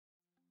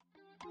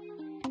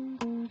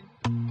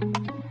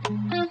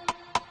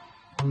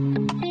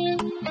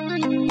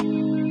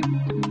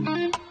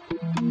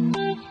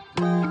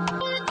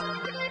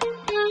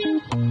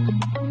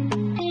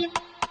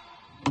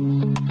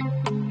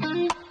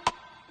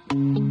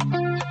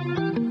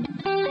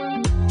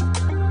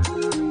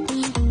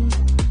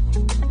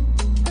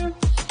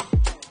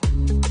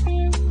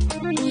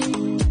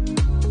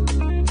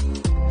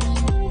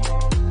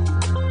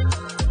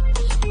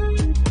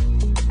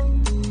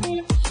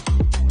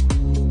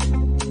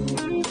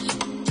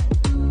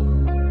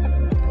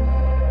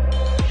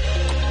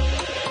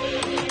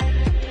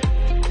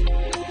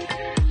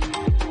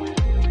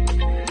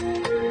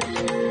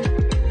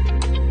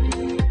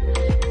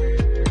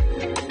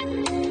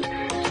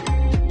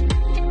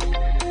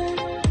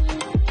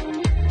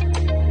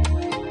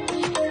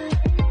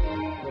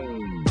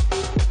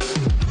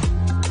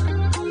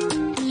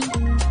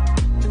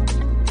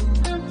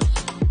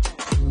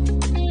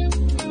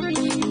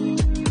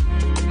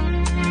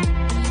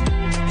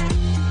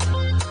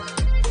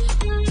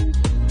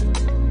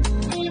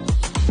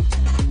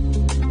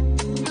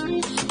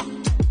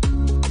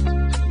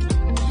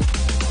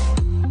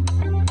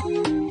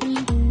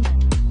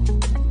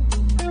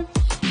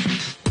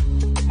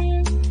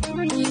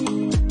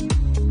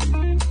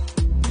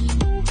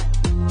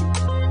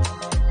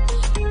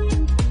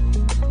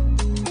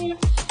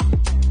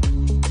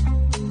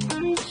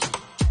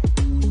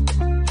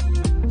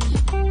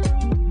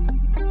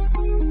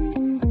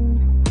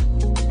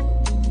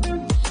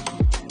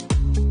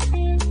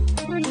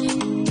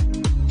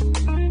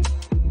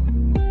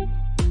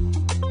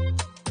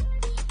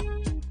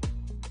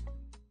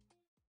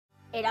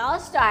It all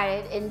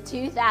started in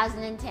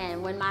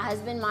 2010 when my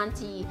husband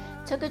Monty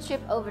took a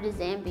trip over to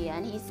Zambia,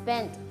 and he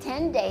spent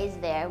 10 days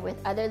there with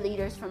other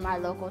leaders from our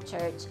local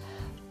church,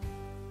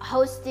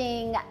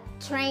 hosting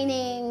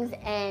trainings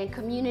and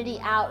community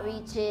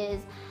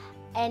outreaches.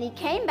 And he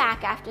came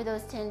back after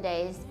those 10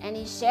 days and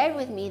he shared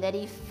with me that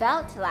he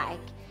felt like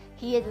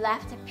he had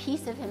left a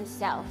piece of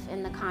himself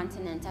in the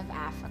continent of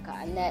Africa,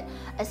 and that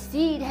a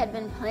seed had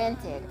been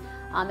planted,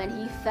 and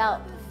he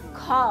felt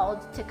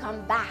called to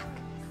come back.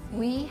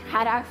 We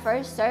had our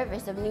first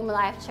service of Numa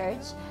Life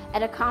Church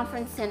at a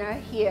conference center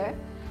here,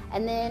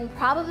 and then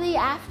probably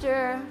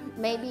after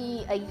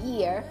maybe a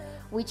year,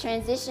 we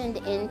transitioned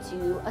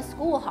into a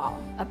school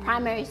hall, a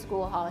primary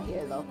school hall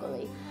here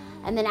locally.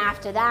 And then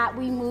after that,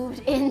 we moved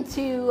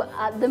into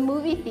the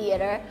movie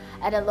theater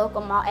at a local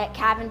mall at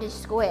Cavendish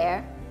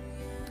Square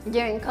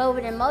during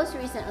COVID, and most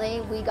recently,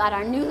 we got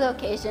our new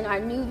location, our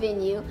new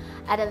venue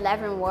at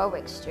 11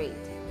 Warwick Street.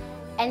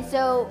 And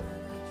so,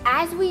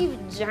 as we've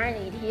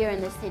journeyed here in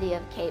the city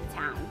of Cape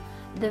Town,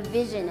 the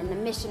vision and the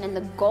mission and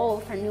the goal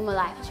for Numa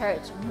Life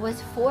Church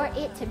was for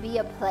it to be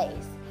a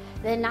place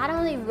that not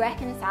only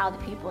reconciled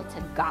people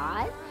to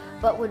God,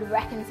 but would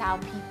reconcile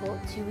people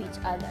to each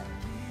other.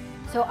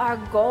 So our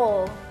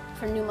goal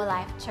for Numa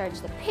Life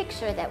Church, the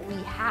picture that we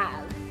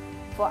have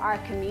for our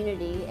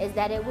community, is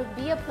that it would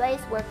be a place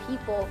where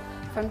people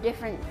from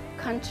different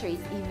countries,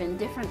 even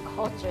different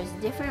cultures,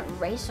 different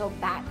racial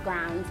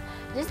backgrounds,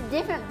 just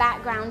different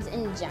backgrounds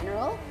in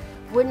general,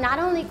 would not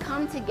only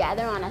come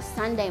together on a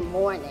Sunday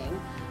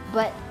morning,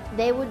 but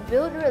they would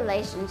build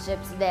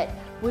relationships that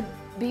would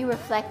be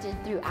reflected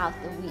throughout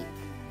the week.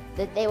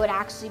 That they would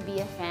actually be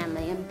a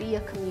family and be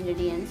a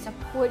community and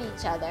support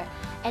each other.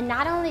 And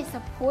not only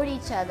support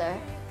each other,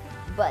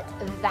 but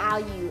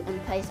value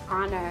and place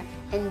honor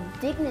and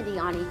dignity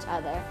on each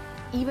other,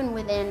 even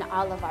within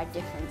all of our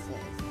differences.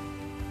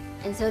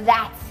 And so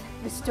that's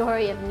the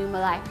story of Numa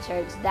Life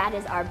Church. That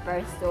is our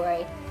birth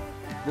story.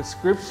 The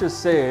scripture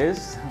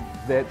says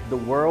that the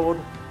world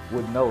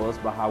would know us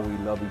by how we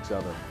love each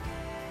other.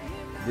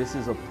 This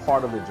is a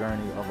part of the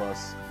journey of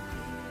us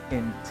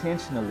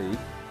intentionally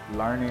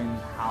learning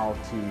how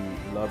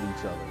to love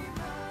each other.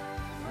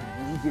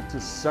 We get to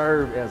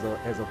serve as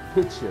a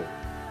picture,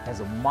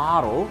 as a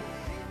model,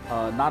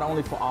 not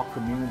only for our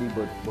community,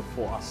 but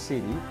for our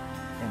city,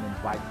 and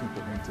invite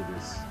people into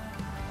this.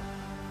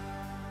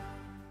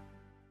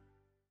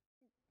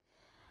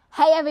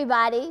 Hey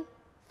everybody,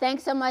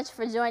 thanks so much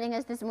for joining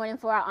us this morning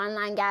for our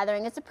online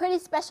gathering. It's a pretty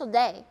special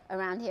day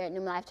around here at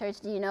Numa Life Church.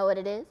 Do you know what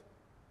it is?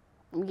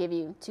 I'm gonna give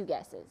you 2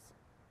 guesses.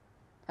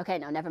 Okay,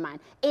 no, never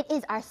mind. It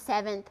is our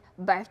 7th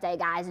birthday,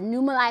 guys.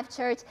 Numa Life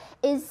Church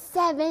is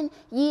 7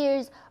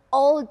 years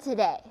old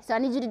today. So I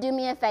need you to do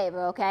me a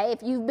favor, okay?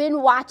 If you've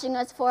been watching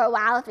us for a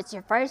while, if it's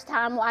your first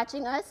time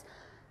watching us,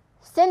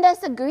 send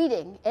us a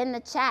greeting in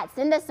the chat.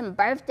 Send us some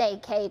birthday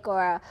cake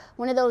or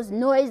one of those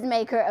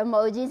noisemaker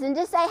emojis and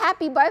just say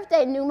happy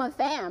birthday, Numa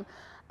fam.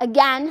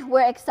 Again,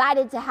 we're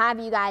excited to have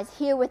you guys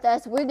here with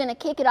us. We're gonna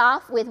kick it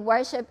off with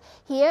worship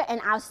here,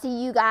 and I'll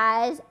see you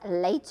guys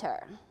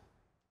later.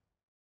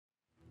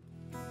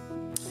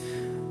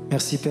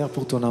 Merci Père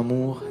pour ton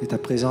amour et ta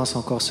présence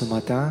encore ce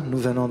matin. Nous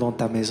venons dans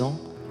ta maison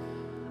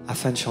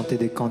afin de chanter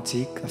des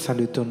cantiques, afin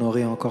de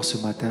t'honorer encore ce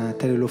matin.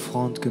 Telle est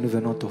l'offrande que nous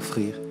venons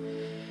t'offrir.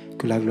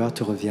 Que la gloire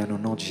te revienne au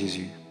nom de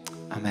Jésus.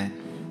 Amen.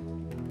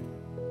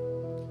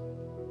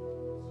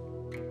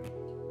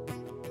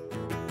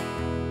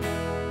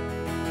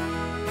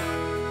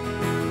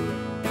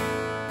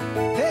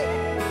 Hey!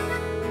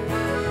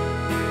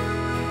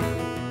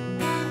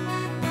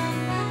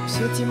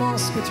 C'est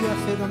immense ce que tu as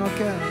fait dans nos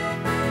cœurs.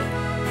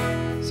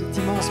 Cet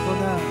immense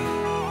bonheur.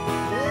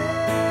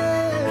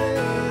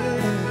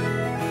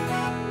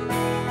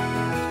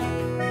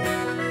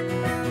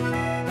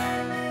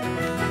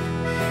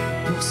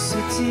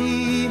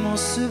 petit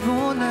immense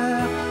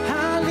bonheur,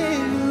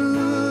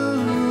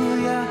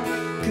 Alléluia,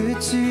 que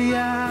tu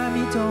as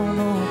mis dans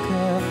mon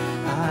cœur,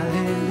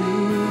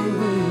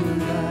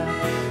 Alléluia,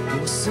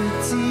 pour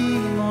cet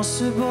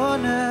immense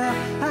bonheur,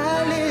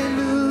 Alléluia,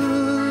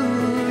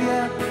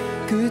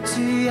 que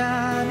tu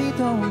as mis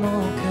dans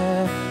mon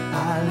cœur,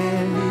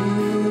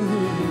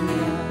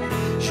 Alléluia,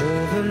 je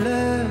veux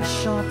le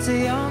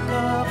chanter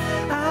encore,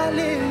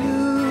 Alléluia,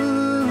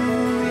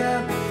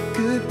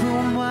 que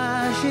pour moi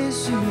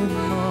Jésus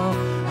est mort,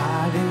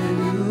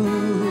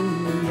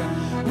 Alléluia,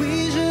 oui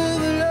je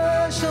veux le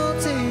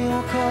chanter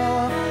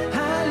encore,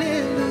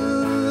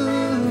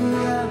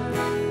 Alléluia,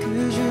 que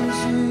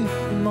Jésus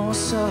est mon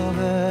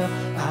sauveur,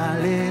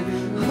 Alléluia.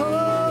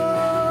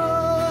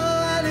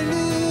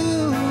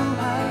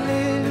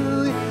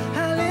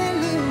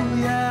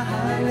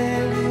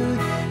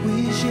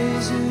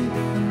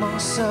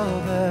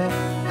 Sauveur,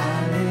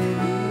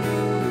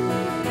 Alléluia.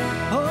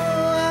 Oh,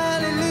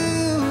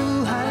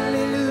 Alléluia,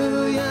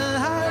 Alléluia,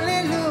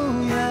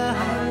 Alléluia,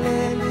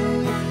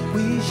 Alléluia.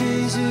 Oui,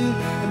 Jésus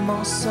est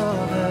mon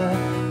sauveur,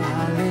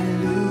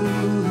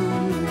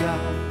 Alléluia.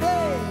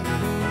 Hey!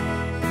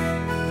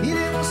 Il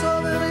est mon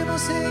sauveur et mon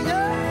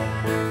Seigneur.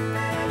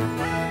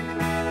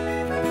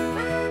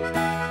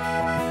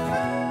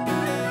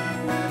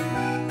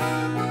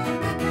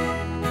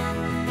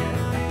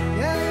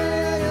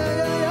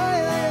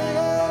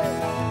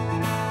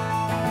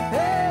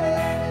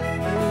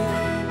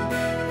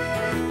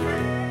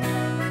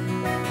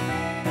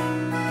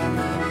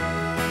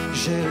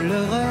 Je le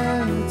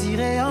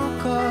redirai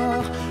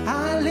encore,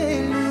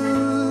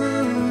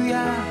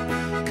 Alléluia,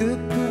 que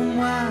pour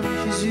moi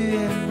Jésus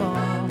est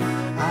mort,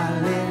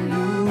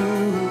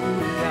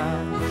 Alléluia,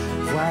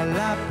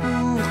 voilà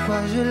pourquoi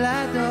je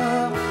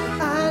l'adore,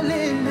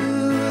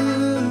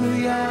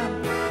 Alléluia,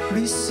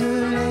 lui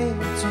seul est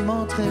tout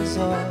mon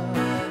trésor,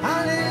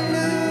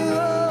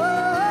 Alléluia,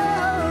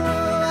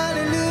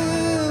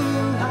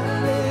 Alléluia,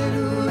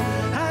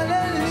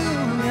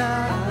 Alléluia,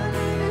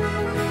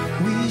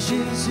 oui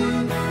Jésus,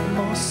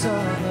 mon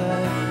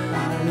sauveur,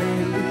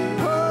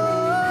 Alléluia, oh,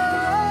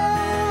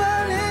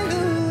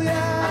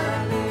 Alléluia,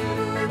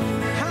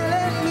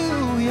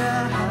 Alléluia,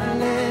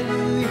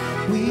 Alléluia,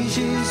 oui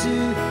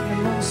Jésus est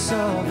mon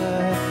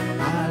sauveur,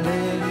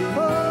 Alléluia,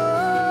 oh,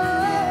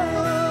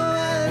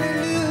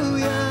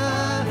 Alléluia,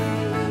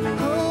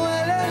 oh,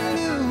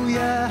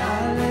 Alléluia,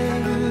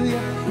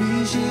 Alléluia, oui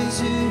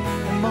Jésus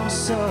est mon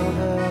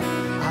sauveur,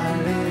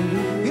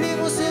 Alléluia, il est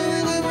mon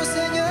Seigneur, mon Seigneur.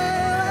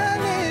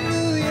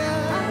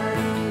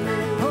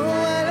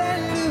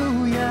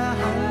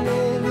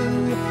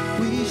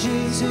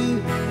 Jésus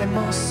est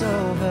mon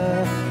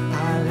sauveur,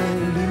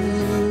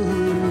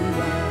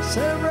 Alléluia.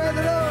 Celebrate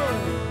the Lord.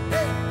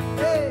 Hey,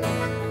 hey,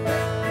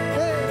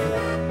 hey.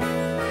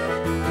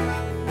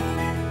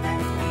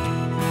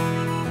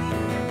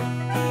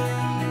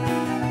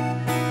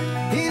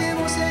 Il est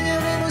mon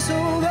Seigneur et mon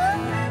sauveur.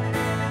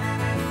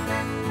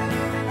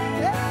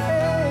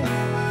 Hey.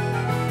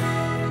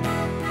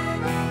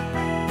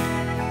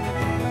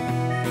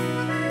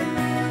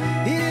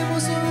 Il est mon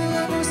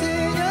sauveur, mon Seigneur.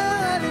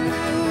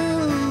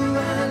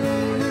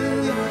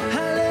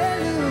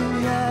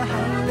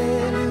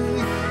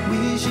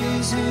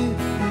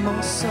 Mon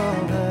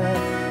sauveur,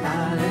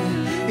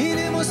 Alléluia. Il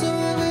est mon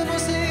sauveur et mon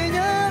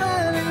Seigneur,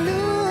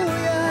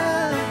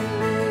 Alléluia.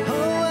 Oh,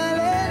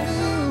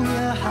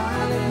 Alléluia,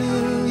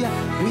 Alléluia.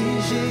 Oui,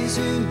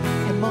 Jésus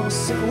est mon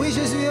sauveur. Oui,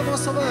 Jésus est mon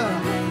sauveur.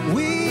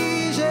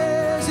 Oui,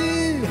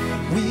 Jésus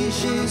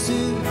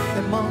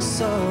est mon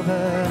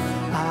sauveur,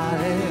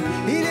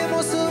 Alléluia. Il est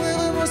mon sauveur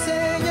et mon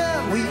Seigneur.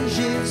 Oui,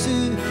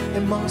 Jésus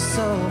est mon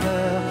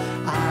sauveur,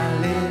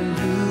 Alléluia.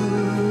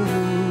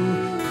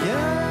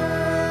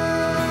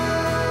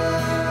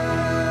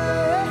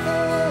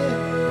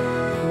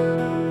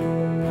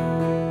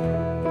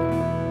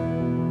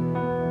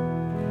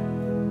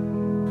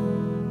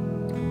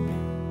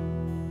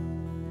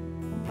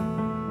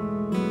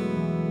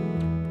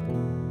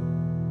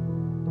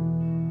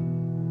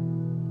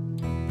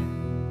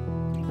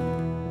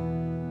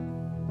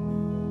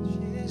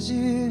 Jésus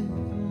est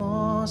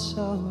mon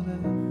sauveur,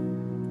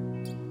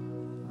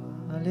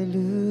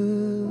 Alléluia.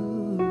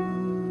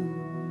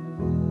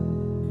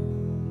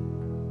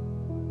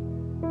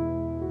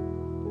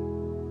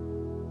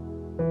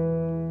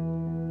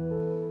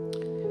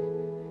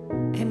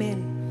 Amen.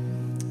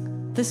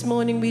 This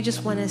morning we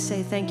just want to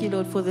say thank you,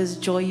 Lord, for this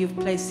joy you've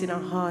placed in our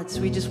hearts.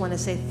 We just want to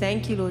say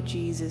thank you, Lord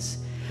Jesus,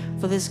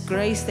 for this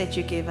grace that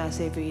you give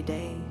us every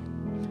day,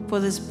 for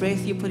this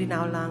breath you put in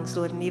our lungs,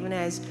 Lord. And even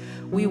as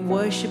we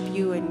worship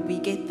you and we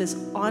get this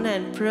honor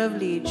and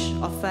privilege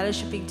of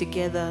fellowshipping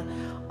together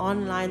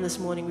online this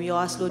morning, we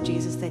ask, Lord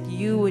Jesus, that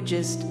you would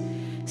just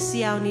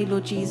see our need,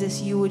 Lord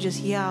Jesus. You would just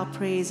hear our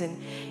prayers. And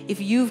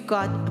if you've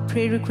got a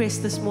prayer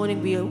request this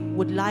morning, we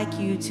would like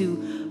you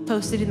to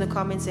post it in the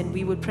comments and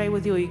we would pray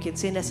with you, or you can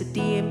send us a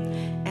DM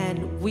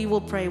and we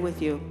will pray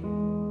with you.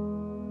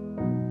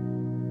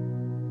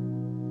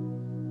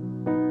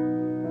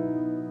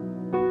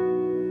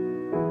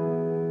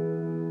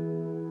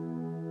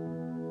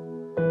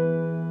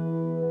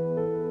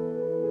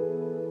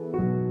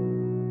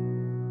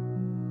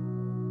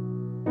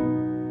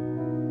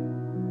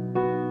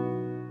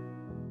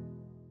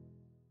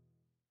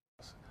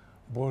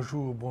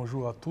 Bonjour,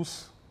 bonjour à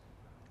tous.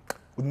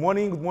 Good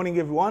morning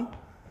everyone.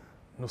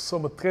 Nous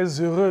sommes très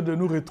heureux de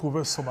nous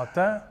retrouver ce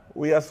matin.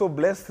 We are so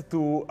blessed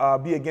to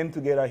be again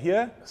together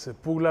here. C'est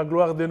pour la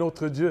gloire de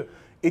notre Dieu.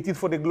 It is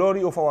for the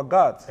glory of our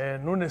God. Et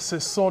nous ne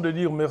cessons de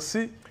dire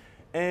merci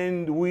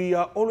And we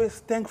are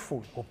always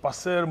thankful au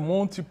pasteur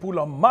Monty pour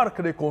la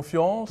marque de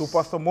confiance, to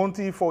Pastor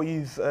Monty for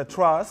his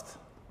trust,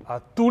 à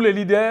tous les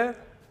leaders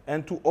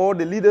and to all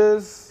the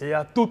leaders, et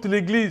à toute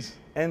l'Église.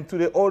 and to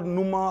the old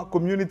Numa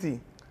community.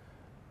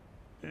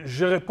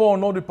 Je réponds au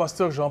nom du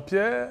pasteur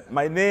Jean-Pierre.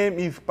 My name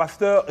is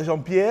Pastor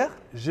Jean-Pierre.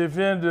 Je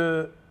viens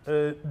de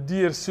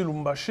DRC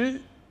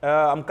Lubumbashi.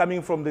 I'm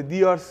coming from the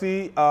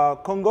DRC,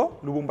 Congo,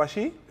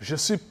 Lubumbashi. Je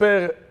suis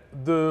père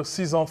de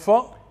 6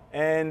 enfants,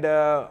 And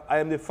I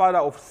am the father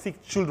of 6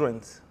 children,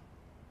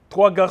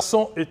 3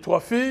 garçons et 3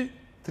 filles.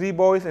 3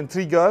 boys and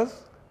 3 girls.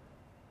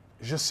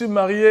 Je suis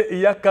marié il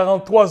y a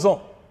 43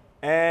 ans.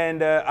 And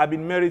I've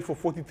been married for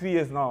 43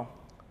 years now.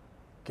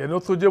 Que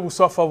notre Dieu vous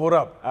soit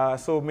favorable.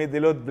 So may the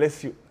Lord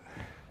bless you.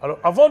 Alors,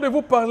 avant de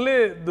vous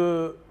parler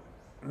de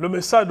le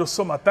message de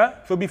ce matin,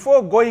 So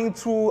before going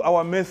through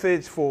our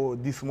message for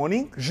this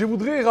morning, je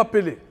voudrais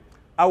rappeler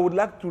I would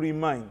like to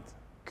remind,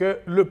 que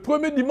le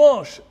premier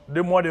dimanche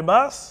du mois de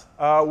mars,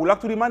 we would like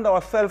to remind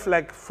ourselves,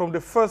 like from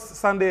the first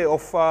Sunday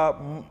of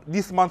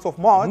this month of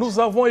March, nous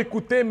avons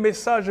écouté un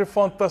message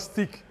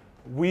fantastique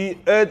we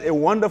heard a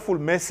wonderful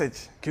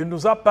message qui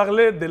nous a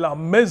parlé de la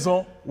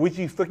maison, which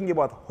is talking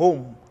about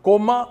home,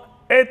 comment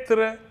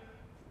être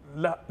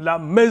la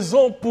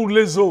maison pour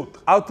les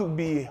autres. how to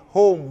be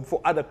home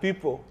for other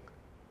people.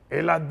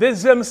 Et la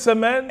deuxième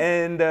semaine,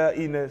 And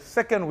in the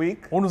second week,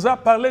 on nous a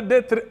parlé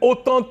d'être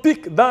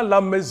authentique dans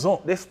la maison,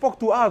 they spoke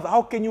to us,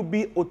 how can you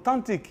be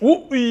authentic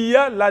où il y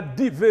a la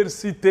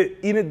diversité.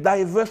 in a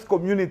diverse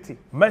community?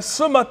 Mais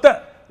ce matin,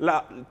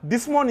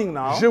 This morning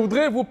now, je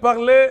voudrais vous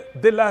parler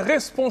de la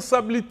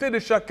responsabilité de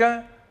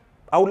chacun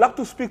I would like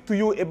to speak to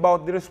you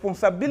about the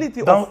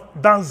responsibility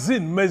dans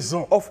une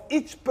maison. of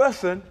each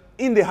person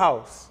in the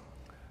house.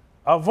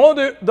 Avant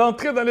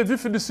d'entrer dans le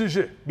vif du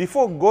sujet,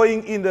 Before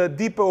going in the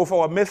deeper of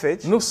our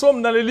message, nous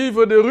sommes dans le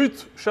livre de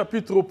Ruth,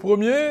 chapitre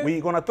 1er, we're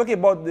going to talk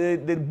about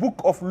the book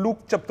of Luke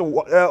chapter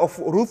of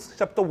Ruth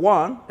chapter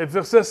 1, et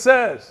verset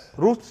 16.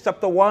 Ruth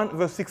chapter 1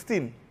 verse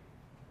 16.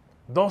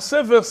 Dans ce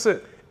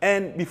verset,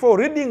 And before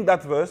reading that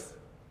verse,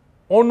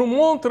 on nous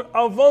montre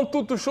avant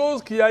toute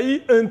chose qu'il y a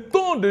eu un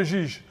temps de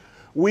juge.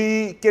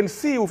 we can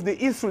see with the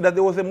history that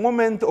there was a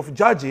moment of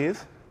judges,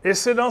 Et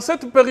c'est dans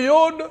cette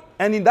période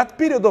and in that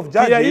period of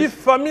qu'il y a eu judges,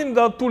 famine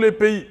dans tous les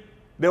pays.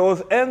 there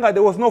was anger,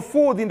 there was no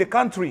food in the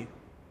country.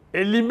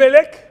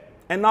 Elimelech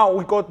And now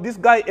we got this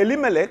guy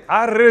Elimelech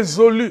a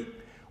résolu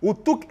who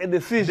took a de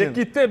decision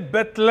quitter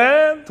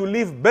Bethléem to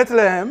leave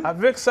Bethlehem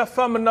avec sa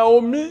femme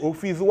Naomi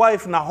with his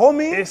wife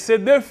Naomi et ses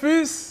 2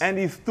 fils and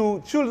his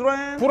 2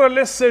 children pour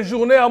aller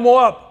séjourner à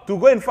Moab. to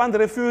go and find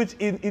refuge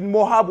in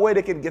Moab where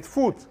they can get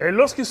food. Et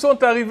lorsqu'ils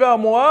sont arrivés à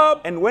Moab,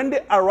 And when they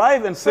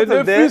arrived and ces 2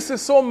 settled there, fils se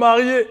sont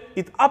mariés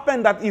it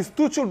happened that his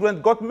 2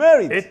 children got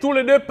married. et tous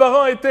les 2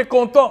 parents étaient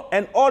contents.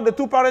 And all the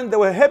 2 parents, they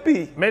were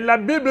happy. Mais la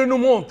Bible nous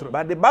montre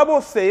But the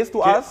Bible says to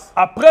us,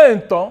 qu'après un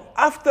temps,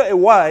 after a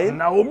while,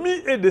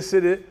 Naomi est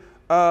décédée,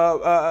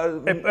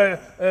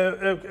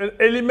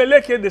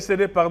 Elimelech est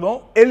décédé,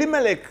 pardon,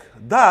 Elimelech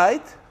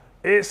died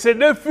et ses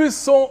 2 fils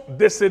sont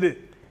décédés.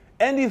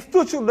 and his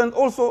 2 children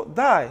also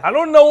died.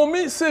 Alors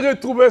Naomi s'est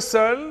retrouvée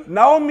seule,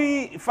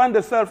 Naomi found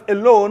herself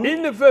alone,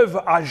 une veuve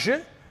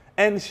âgée,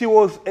 and she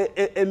was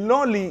a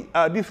lonely,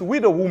 this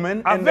widow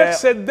woman, and Avec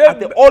ses at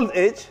the old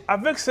age,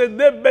 avec ses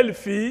 2 belles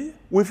filles,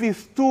 with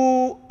his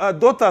 2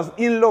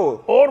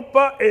 daughters-in-law,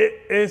 Orpa et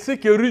ainsi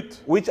que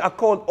Ruth. which are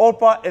called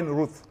Orpah and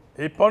Ruth.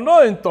 Et pendant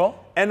un temps,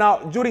 And now,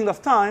 during this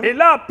time, elle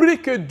a appris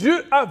que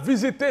Dieu a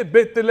visité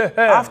Bethléem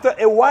after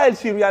a while,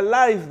 she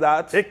realized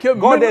that Et que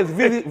God maintenant-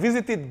 has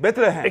visited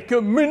Bethlehem, et que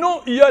maintenant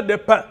il y a des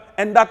pains.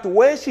 and that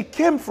where she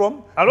came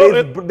from, Alors,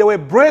 there were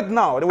bread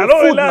now, there was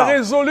Alors food elle a now.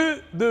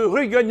 résolu de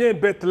regagner So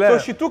Bethléem.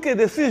 she took a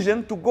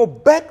decision to go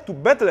back to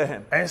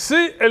Bethlehem.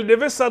 Ainsi, elle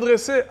devait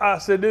s'adresser à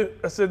ses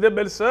deux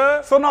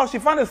belles-sœurs, So now she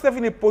found herself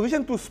in a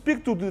position to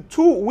speak to the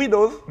 2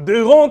 widows,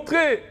 de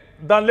rentrer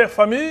dans leur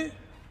famille,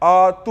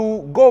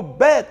 to go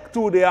back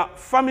to their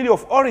family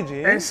of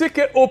origin ainsi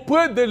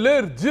qu'auprès de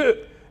leur Dieu.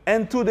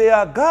 and to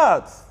their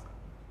gods.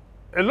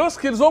 Et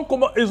lorsqu'ils ont,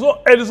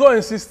 elles ont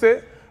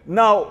insisté,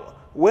 Now,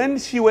 when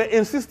she were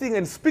insisting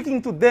and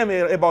speaking to them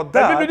about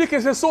la Bible that, dit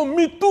qu'ils se sont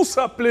mis tous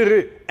à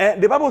pleurer.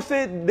 and the Bible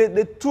said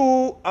the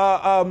 2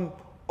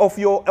 of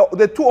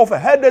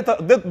her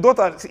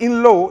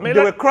daughters-in-law, Mais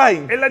they were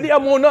crying. elle a dit à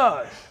mon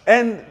âge,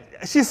 And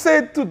she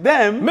said to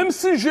them, même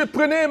si je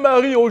prenais un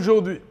mari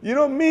aujourd'hui, you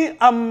know, me,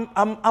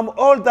 I'm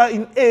older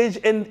in age,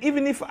 and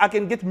even if I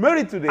can get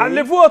married today,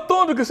 allez-vous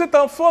attendre que cet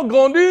enfant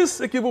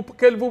grandisse et qu'il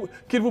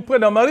vous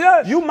prenne en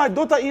mariage? you, my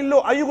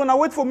daughter-in-law, are you going to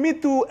wait for me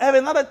to have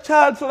another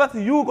child so that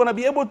you're going to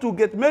be able to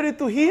get married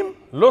to him?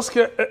 Lorsque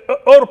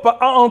Orpa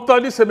a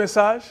entendu ce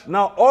message,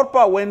 Now,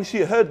 Orpah, when she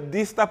heard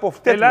this type of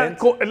elle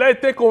statement, a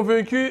été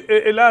convaincue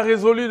et elle a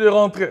résolu de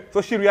rentrer.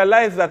 so she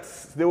realized that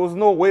there was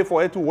no way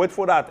for her to wait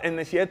for that, and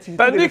she took the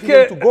Tandis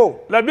decision to que go.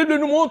 la Bible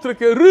nous montre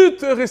que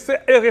Ruth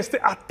est restée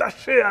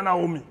attachée à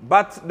Naomi.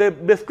 But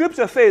the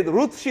scripture says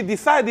Ruth, she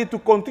decided to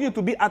continue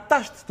to be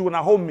attached to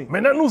Naomi.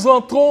 Maintenant, nous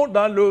entrons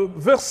dans le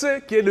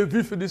verset qui est le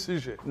vif du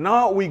sujet.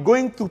 Now we're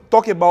going to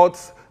talk about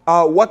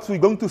what we're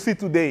going to see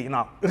today.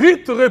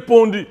 Ruth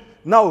répondit,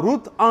 Now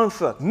Ruth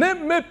answered, ne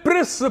me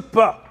presse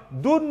pas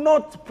do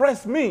not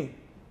press me.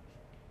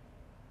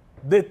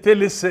 de te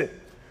laisser,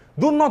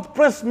 Do not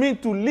press me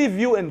to leave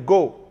you and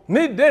go.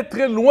 ni d'être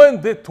loin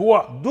de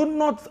toi. Do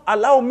not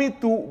allow me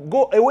to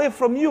go away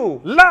from you.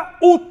 Là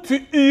où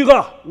tu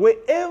iras,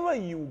 Wherever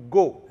you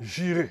go,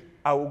 j'irai.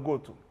 I will go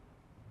to.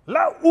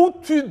 Là où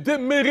tu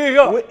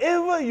demeureras,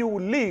 Wherever you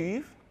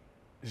live,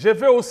 je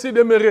vais aussi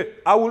demeurer.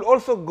 I will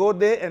also go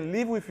there and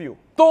live with you.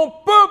 Ton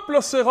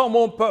peuple sera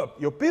mon peuple,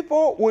 Your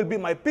people will be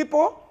my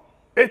people,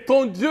 et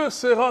ton Dieu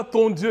sera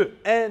ton Dieu.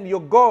 and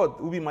your God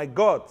will be my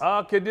God.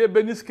 Ah, que Dieu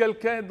bénisse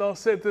quelqu'un dans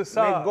cette May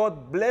salle. God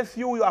bless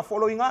you. You are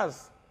following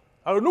us.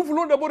 Alors nous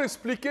voulons d'abord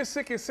expliquer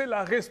ce que c'est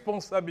la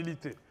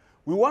responsabilité.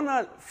 We want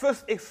to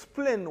first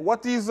explain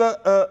what is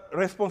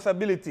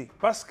responsibility.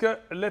 Parce que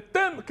le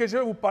thème que je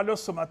vais vous parler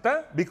ce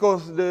matin,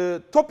 Because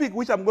the topic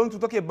which I'm going to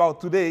talk about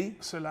today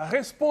c'est la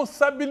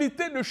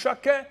responsabilité de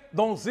chacun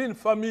dans une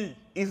famille.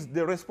 is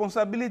the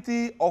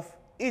responsibility of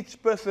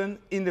each person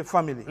in the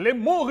family. Le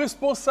mot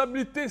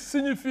responsabilité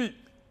signifie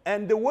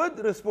And the word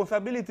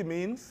responsibility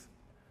means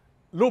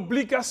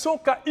l'obligation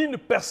qu'a une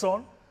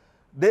personne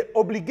the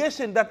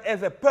obligation that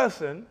as a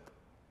person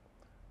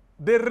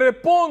de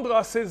répondre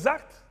à ses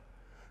actes,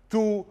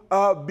 to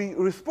be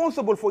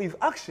responsible for his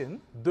action,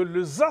 de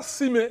les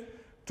assumer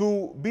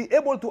to be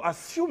able to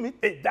assume it,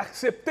 et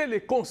d'accepter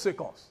les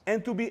conséquences. and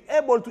to be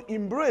able to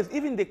embrace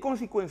even the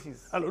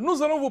consequences. Alors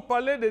nous allons vous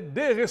parler de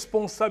deux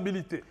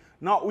responsabilités.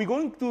 Now we're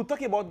going to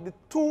talk about the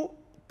two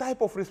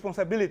type of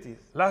responsibilities.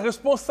 La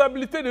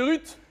responsabilité de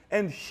Ruth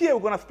And here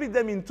we're going to split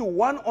them into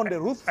one on the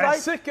Ruth side,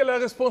 ainsi que la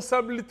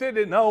responsabilité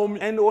de Naomi.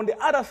 and on the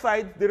other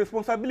side, the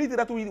responsibility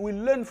that we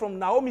learn from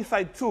Naomi's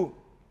side too.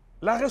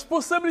 La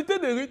responsabilité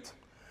de Ruth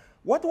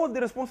What was the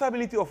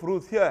responsibility of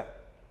Ruth here?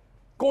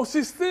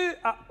 consistait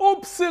à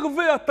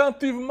observer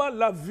attentivement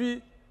la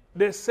vie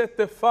de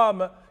cette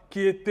femme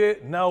qui était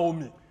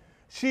Naomi.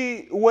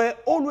 She were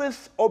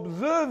always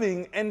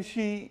observing, and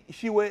she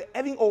were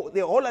having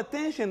the whole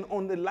attention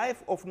on the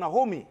life of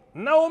Naomi.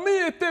 Naomi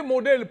était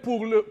modèle pour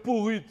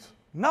Ruth.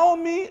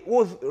 Naomi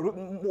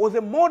was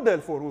a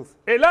model for Ruth.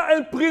 Elle a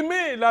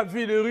imprimé la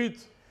vie de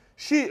Ruth.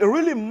 She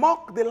really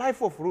marked the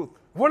life of Ruth.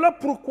 Voilà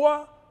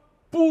pourquoi,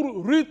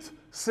 pour Ruth,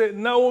 c'est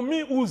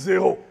Naomi ou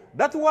zéro.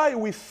 That's why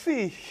we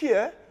see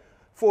here,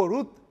 for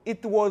Ruth,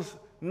 it was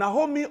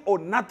Naomi or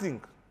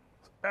nothing.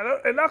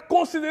 Elle a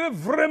considéré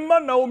vraiment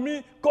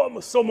Naomi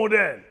comme son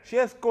modèle. She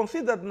has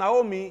considered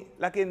Naomi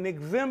like an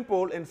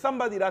example and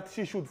somebody that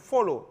she should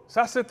follow.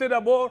 Ça, c'était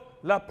d'abord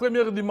la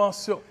première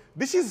dimension.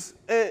 This is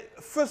a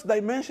first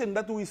dimension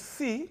that we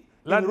see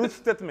in Ruth's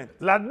statement.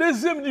 La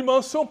deuxième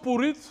dimension pour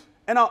Ruth,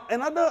 And now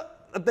another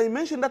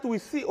dimension that we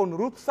see on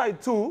Ruth's side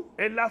too,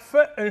 elle a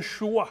fait un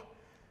choix.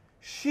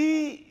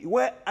 she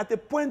were at a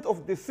point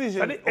of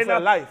decision of Elle her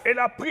life. elle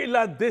a pris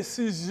la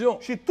décision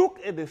She took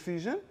a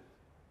decision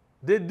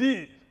de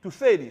dire to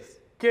say this.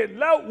 que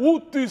là où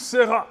tu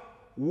seras,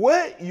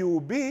 Where you will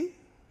be,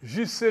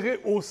 j'y serai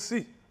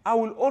aussi. I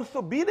will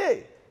also be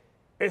there.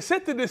 Et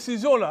cette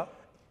décision-là,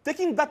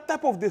 Taking that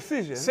type of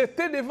decision,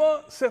 c'était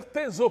devant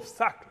certains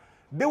obstacles.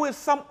 there were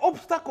some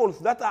obstacles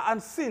that are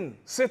unseen.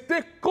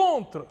 C'était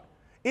contre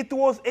It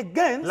was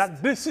against la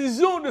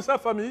décision de sa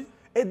famille.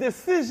 a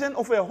decision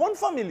of her own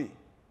family.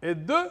 Et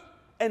deux,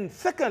 And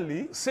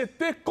secondly,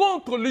 c'était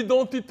contre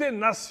l'identité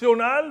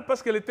nationale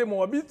parce qu'elle était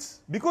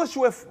moabite. because she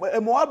was a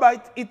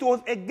Moabite, it was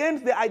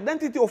against the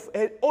identity of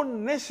her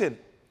own nation.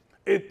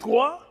 Et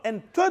trois, And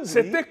thirdly,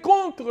 c'était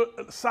contre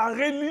sa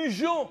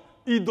religion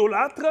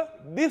idolâtre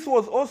this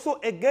was also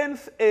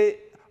against a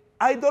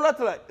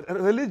idolatrous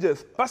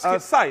religious parce que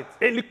site,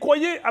 elle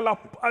croyait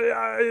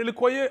elle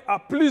croyait à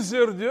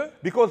plusieurs dieux.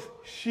 because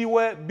she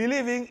were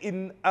believing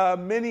in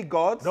many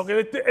gods. Donc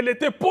elle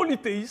était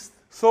polythéiste,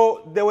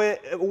 So they were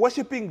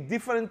worshiping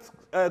different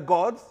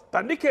gods.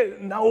 tandis que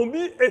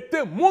Naomi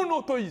était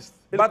monothéiste.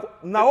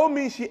 But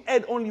Naomi, she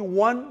had only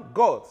one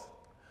God.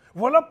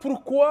 Voilà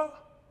pourquoi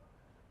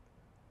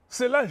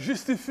cela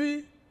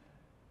justifie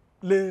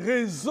les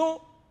raisons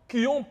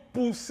qui ont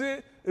poussé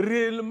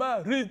réellement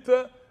Ruth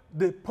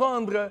de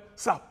prendre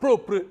sa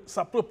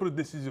propre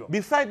décision.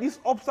 Beside this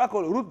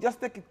obstacle, Ruth just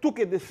took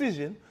a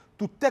decision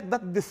to take that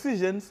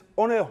decisions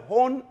on her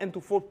own and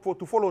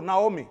to follow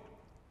Naomi.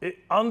 Et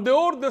en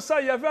dehors de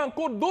ça, il y avait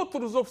encore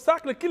d'autres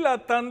obstacles qui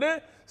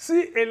l'attendaient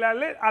si elle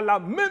allait à la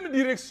même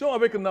direction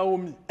avec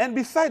Naomi. And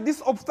beside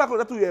this obstacle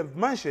that we have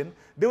mentioned,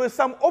 there were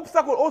some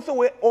obstacles also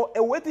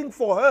waiting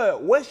for her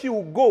where she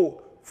would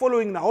go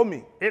following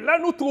Naomi. Et là,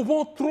 nous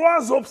trouvons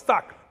trois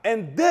obstacles.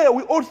 And there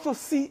we also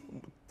see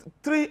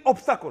three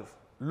obstacles.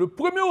 Le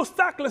premier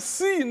obstacle,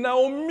 si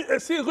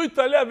Ruth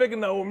allait avec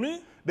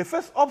Naomi, The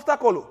first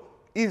obstacle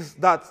is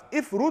that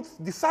if Ruth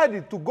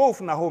decided to go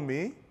with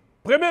Naomi,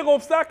 premier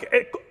obstacle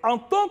est qu'en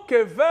tant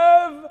que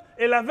veuve,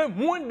 elle avait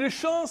moins de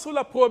chances ou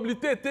la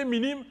probabilité était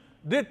minime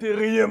d'être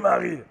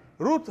remariée.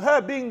 Ruth,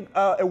 her being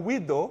a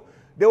widow,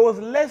 there was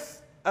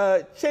less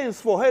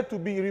chance for her to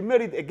be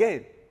remarried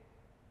again.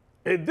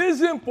 Et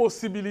deuxième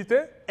possibilité,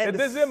 And et the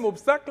deuxième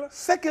obstacle,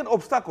 Second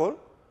obstacle,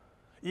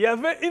 il y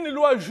avait une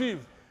loi juive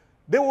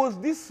there was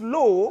this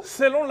law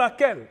selon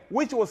laquelle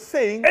which was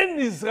saying, un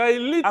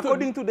Israélite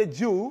according to the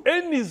Jew,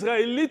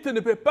 ne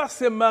peut pas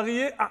se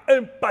marier à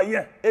un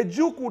païen. a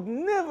Jew could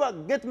never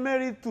get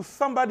married to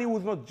somebody who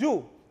is not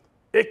Jew.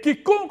 Et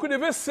quiconque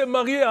devait se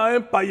marier à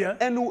un païen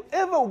And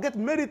whoever will get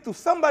married to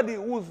somebody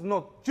who is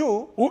not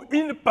Jew, ou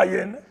une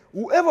païenne,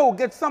 whoever will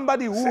get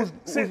somebody who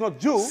is not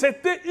Jew,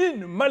 c'était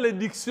une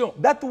malédiction.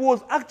 that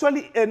was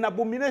actually an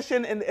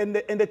abomination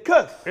and a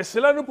curse. Et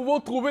cela nous pouvons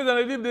trouver dans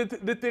le livre de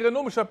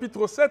Deutéronome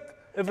chapitre 7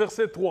 et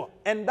verset 3.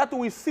 And that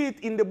we see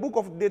it in the book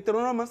of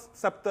Deuteronomy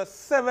chapter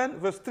 7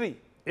 verse 3.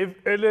 Et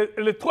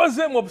le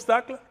troisième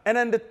obstacle, And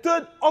then the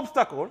third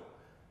obstacle,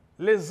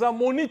 les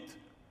Ammonites,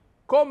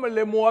 comme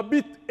les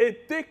Moabites,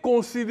 étaient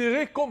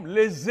considérés comme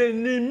les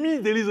ennemis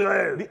de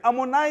l'Israël. the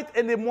Ammonites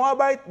and the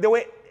Moabites, they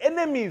were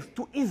enemies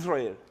to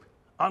Israel.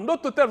 En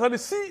d'autres termes, c'est-à-dire,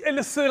 si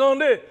elle se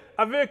rendait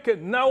avec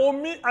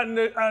Naomi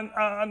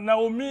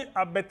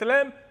à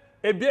Bethléem,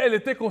 eh bien, elle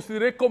était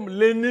considérée comme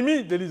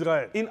l'ennemi de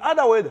l'Israël. In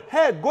other words,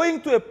 her going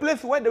to a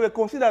place where they were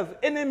considered as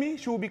enemy,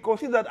 she would be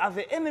considered as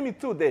an enemy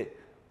too there.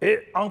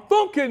 Et en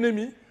tant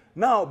qu'ennemi,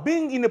 Now,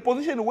 being in a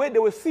position where they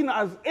were seen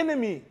as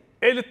enemy,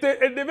 elle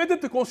devait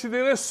être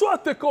considérée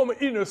soit comme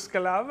une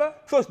esclave,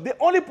 so the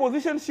only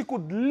position she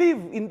could live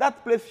in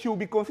that place, she would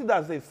be considered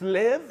as a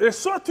slave, et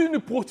soit une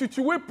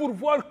prostituée pour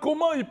voir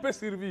comment il peut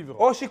survivre.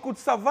 or she could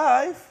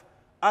survive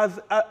as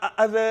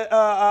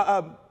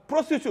a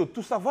prostitute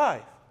to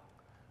survive.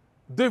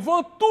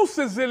 Devant tous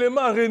ces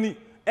éléments réunis,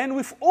 And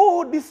with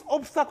all these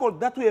obstacles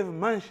that we have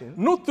mentioned,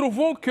 nous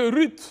trouvons que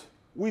Ruth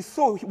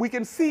we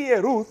can see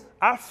here Ruth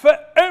a fait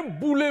un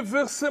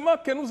bouleversement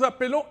que nous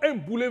appelons un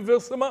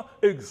bouleversement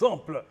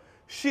exemple.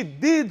 she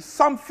did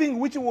something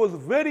which was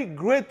very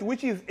great,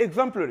 which is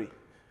exemplary.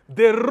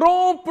 De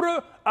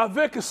rompre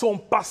avec son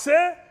passé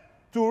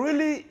To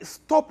really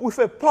stop with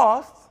a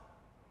past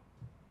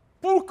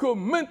pour que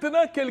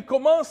maintenant qu'elle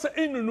commence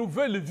une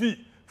nouvelle vie.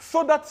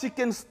 so that she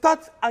can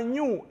start a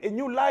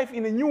new life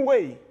in a new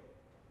way.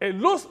 Et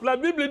la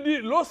Bible dit,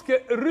 lorsque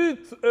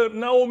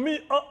Naomi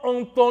a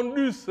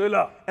entendu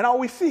cela, And now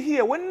we see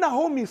here, when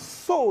Naomi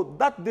saw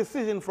that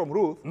decision from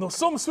Ruth, nous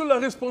sommes sous la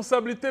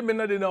responsabilité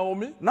maintenant de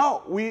Naomi.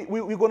 now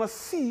we're going to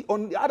see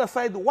on the other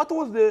side what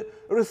was the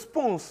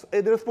response,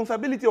 the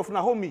responsibility of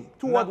Naomi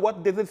toward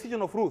what the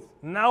decision of Ruth.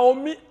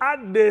 Naomi a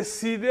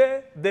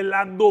décidé de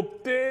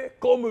l'adopter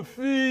comme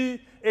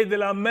fille et de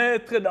la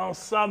mettre dans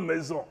sa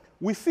maison.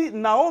 We see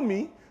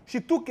Naomi,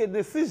 she took a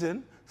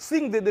decision,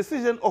 seeing the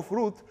decision of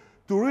Ruth,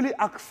 to really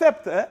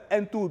accept her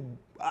and to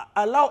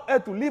allow her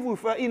to live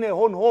with her in her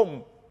own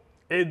home.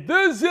 Et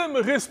deuxième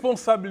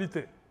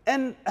responsabilité,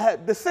 And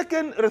the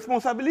second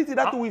responsibility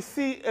that we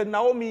see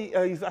Naomi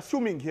is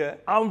assuming here,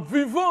 en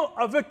vivant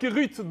avec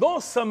Ruth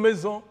dans sa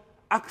maison,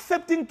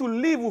 accepting to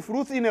live with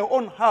Ruth in her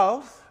own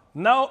house,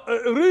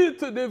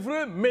 Ruth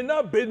devrait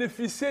maintenant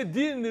bénéficier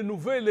d'une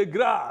nouvelle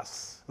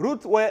grâce.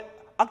 Ruth were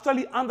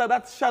actually under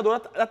that shadow,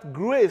 that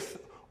grace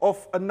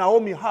of a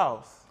Naomi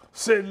house.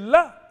 C'est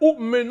là où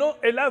maintenant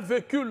elle a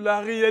vécu la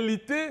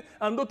réalité.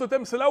 En d'autres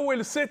termes, c'est là où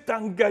elle s'est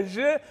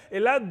engagée.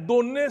 Elle a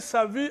donné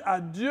sa vie à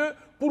Dieu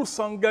pour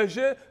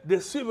s'engager de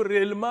suivre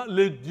réellement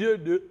le Dieu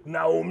de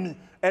Naomi.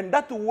 And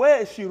that's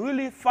where she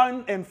really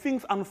found and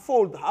things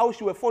unfold, how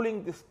she was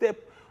following the step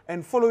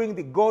and following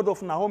the God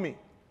of Naomi.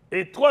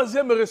 Et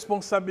troisième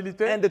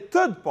responsabilité, And the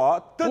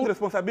third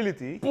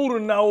responsibility pour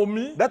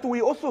Naomi, that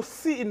we also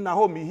see in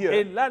Naomi here,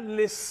 elle a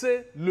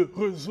laissé le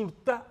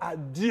résultat à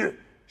Dieu.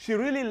 she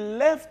really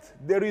left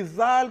the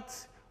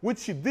result which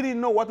she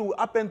didn't know what would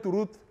happen to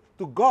Ruth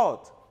to God.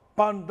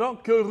 Pendant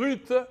que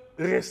Ruth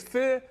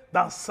restait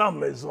dans sa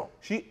maison.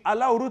 She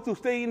allowed Ruth to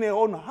stay in her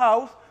own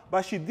house,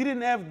 but she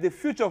didn't have the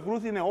future of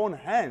Ruth in her own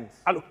hands.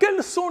 Alors,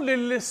 quelles sont les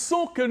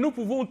leçons que nous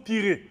pouvons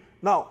tirer?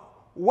 Now,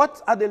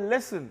 what are the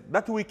lessons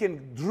that we can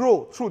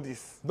draw through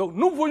this? Donc,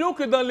 nous voyons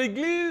que dans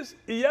l'Église,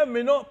 il y a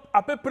maintenant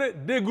à peu près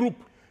deux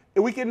groupes.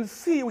 We can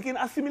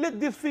assimilate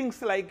these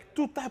things like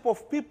two types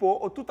of people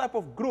or two types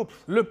of groups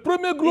Le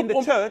premier in groupe,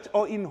 the church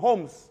or in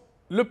homes.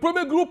 le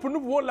premier groupe, nous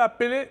pouvons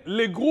l'appeler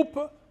les groupes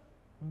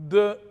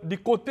du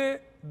côté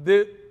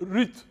de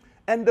Ruth.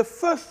 And the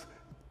first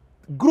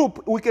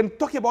group, we can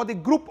talk about the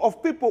group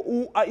of people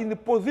who are in a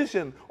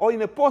position or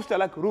in a posture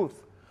like Ruth.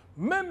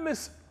 Même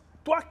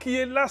toi qui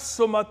es là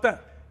ce matin,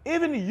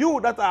 Even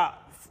you that are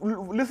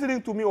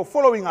listening to me or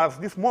following us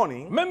this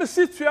morning, même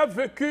si tu as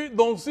vécu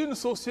dans une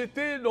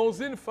société, dans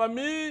une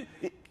famille,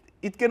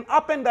 it can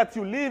happen that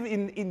you live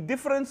in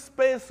different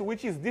space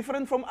which is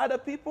different from other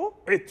people.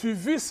 et tu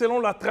vis selon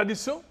la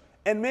tradition,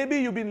 And maybe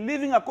you've been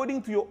living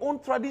according to your own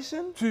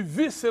tradition. Tu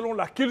vis selon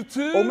la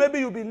culture. Or maybe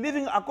you've been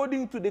living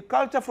according to the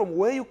culture from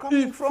where you're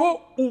coming Il from. faut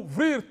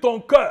ouvrir ton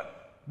cœur.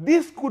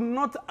 This could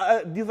not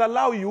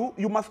disallow you.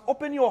 You must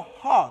open your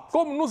heart.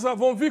 Comme nous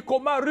avons vu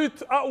comment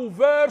Ruth a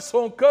ouvert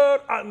son cœur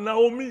à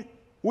Naomi.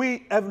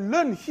 We have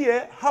learned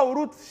here how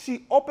Ruth,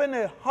 she opened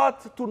her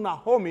heart to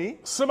Naomi.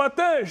 Ce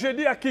matin, j'ai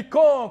dit à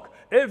quiconque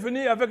est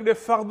venu avec des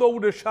fardeaux ou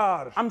des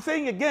charges. I'm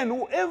saying again,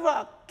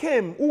 whoever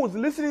came, who was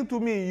listening to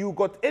me, you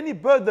got any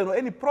burden or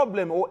any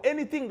problem or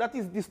anything that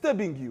is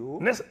disturbing you,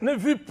 Ne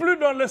vis plus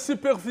dans le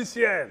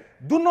superficiel.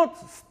 do not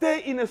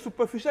stay in a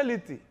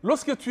superficiality.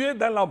 Lorsque tu es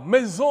dans la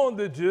maison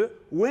de Dieu,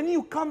 When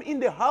you come in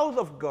the house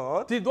of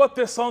God, tu dois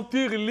te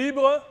sentir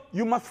libre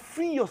you must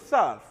free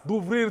yourself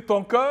d'ouvrir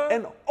ton cœur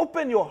and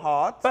open your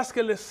heart parce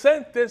que le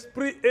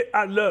Saint-Esprit est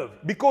à l'œuvre.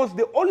 because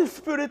the Holy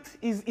Spirit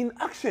is in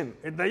action.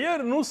 Et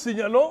d'ailleurs, nous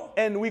signalons,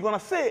 And we're going to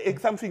say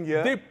something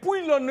here.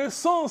 depuis la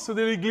naissance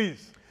de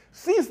l'Église,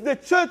 Since the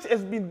church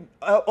has been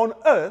on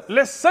earth,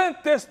 le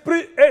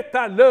Saint-Esprit est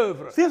à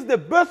l'œuvre. since the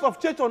birth of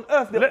church on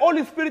earth, the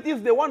Holy Spirit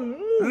is the one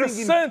Le moving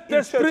in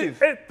Saint-Esprit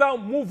churches. est en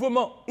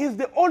mouvement. It's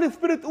the Holy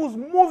Spirit who's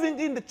moving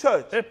in the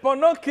church. Et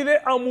pendant qu'il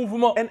est en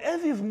mouvement, And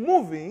as he's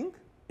moving,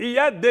 il y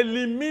a des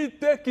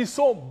limites qui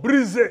sont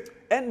brisées.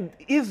 and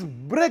is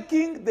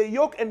breaking the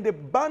yoke and the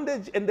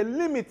bondage and the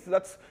limits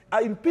that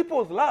are in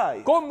people's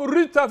lives. Comme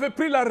Ruth avait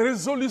pris la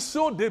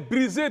résolution de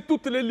briser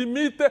toutes les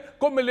limites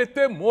comme elle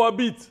était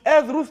moabite.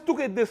 As Ruth took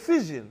a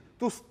decision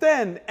to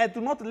stand and to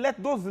not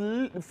let those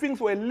things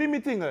were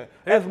limiting her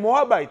as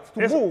Moabites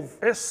to move.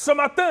 Et ce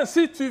matin,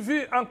 si tu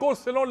vis encore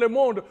selon le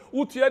monde,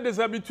 où tu as des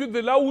habitudes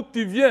de là où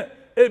tu viens,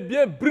 eh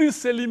bien, brise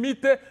ces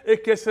limites et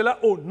que cela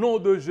au nom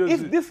de Jésus.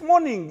 If this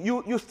morning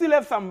you still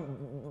have some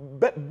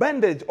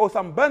bandage or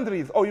some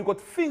boundaries or you got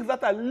things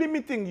that are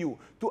limiting you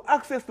to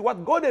access to what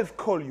God has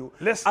called you,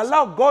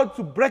 allow God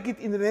to break it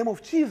in the name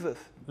of Jesus.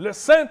 Le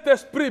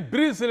Saint-Esprit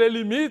brise les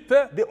limites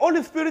The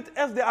Holy Spirit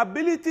has the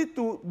ability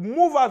to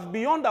move us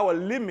beyond our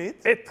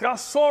limits et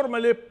transforme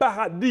les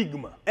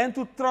paradigmes. and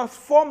to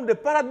transform the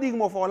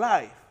paradigm of our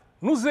life.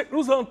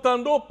 Nous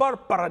entendons par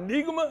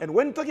paradigme And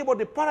when talking about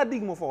the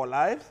paradigm of our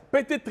lives,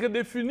 peut être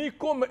défini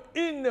comme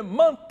une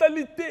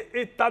mentalité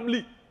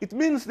établie. it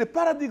means the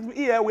paradigm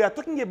here, we are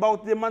talking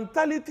about the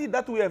mentality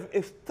that we have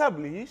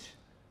established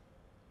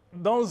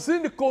Dans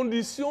une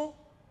condition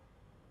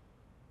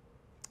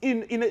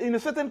in a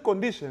certain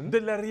condition, de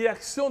la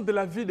réaction de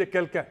la vie de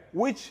quelqu'un.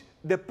 which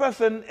the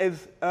person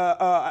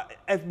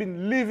has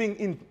been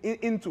living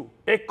into.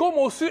 Et comme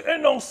aussi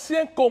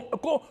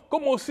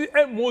comme aussi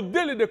un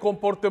modèle de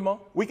comportement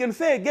We can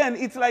say again,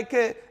 it's like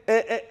a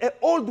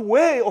old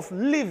way of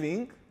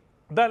living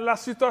dans la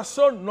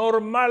situation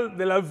normale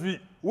de la vie.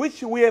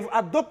 which we have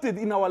adopted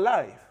in our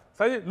life.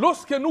 C'est-à-dire,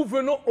 lorsque nous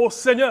venons au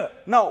Seigneur,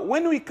 Now,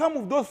 when we come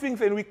with those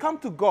things and we come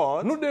to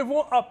God, nous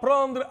devons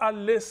apprendre à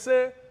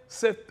laisser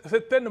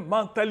certaines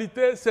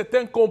mentalités,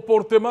 certains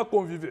comportements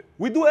qu'on vivait.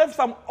 we do have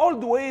some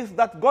old ways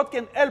that God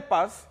can help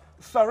us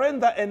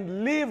surrender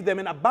and leave them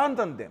and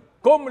abandon them.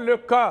 Comme le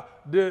cas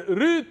de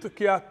Ruth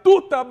qui a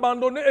tout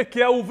abandonné et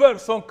qui a ouvert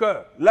son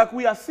cœur. Like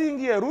we are seeing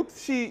here, Ruth,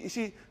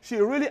 she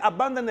really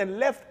abandoned and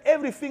left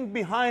everything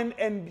behind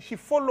and she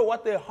followed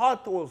what her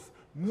heart was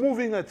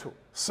moving her to.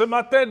 Ce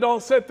matin, dans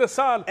cette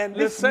salle, And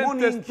le this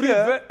morning Saint-Esprit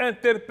here, veut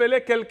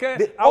interpeller quelqu'un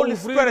the à Holy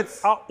Spirit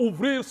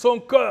ouvrir son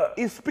cœur.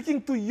 is speaking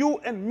to you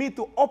and me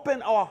to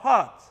open our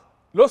hearts.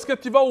 Lorsque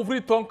tu vas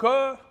ouvrir ton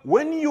cœur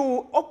When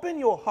you open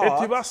your et tu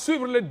heart vas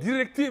suivre les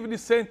directives du and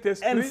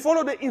Saint-Esprit,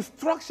 follow the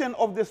instruction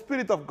of the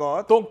Spirit of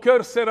God, ton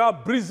cœur sera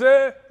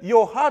brisé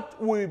your heart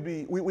will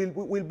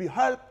be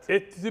helped,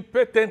 et tu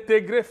peux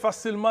t'intégrer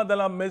facilement dans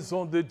la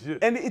maison de Dieu.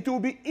 and it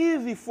will be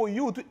easy for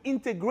you to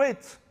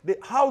integrate the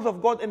house of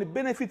God and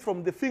benefit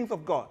from the things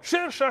of God.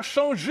 Cherche à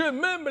changer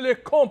même les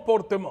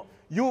comportements,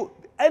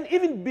 And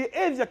even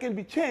behavior can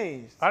be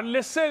changed. à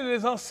laisser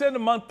les anciennes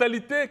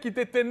mentalités qui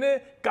te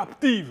tenaient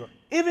captives.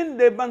 Even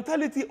the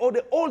mentality or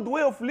the old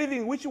way of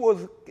living which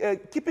was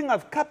keeping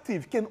us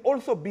captive can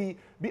also be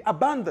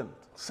abandoned.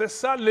 C'est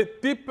ça le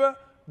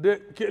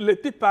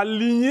type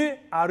aligné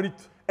à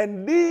Ruth.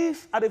 And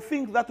these are the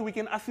things that we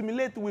can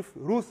assimilate with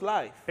Ruth's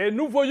life. Et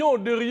nous voyons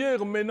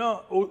derrière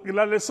maintenant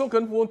la leçon que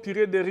nous pouvons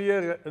tirer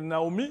derrière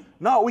Naomi.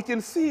 Now we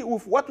can see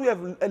with what we have,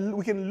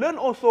 we can learn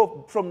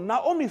also from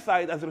Naomi's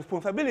side as a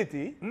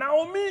responsibility.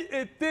 Naomi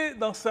était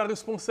dans sa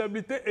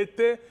responsabilité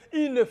était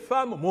une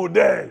femme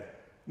modèle.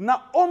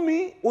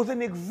 Naomi was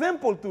an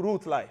example to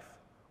Ruth's life.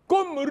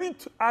 Comme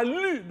Ruth a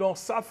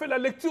fait la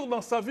lecture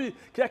dans sa vie,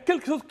 qu'il y a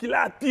quelque chose qui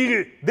l'a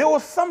attiré. There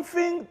was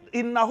something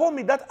in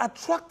Naomi that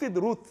attracted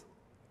Ruth.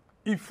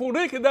 Il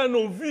faudrait que dans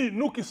nos vies,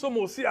 nous qui sommes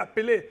aussi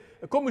appelés,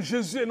 comme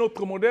Jésus est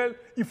notre modèle,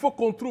 il faut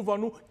qu'on trouve en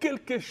nous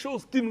quelque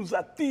chose qui nous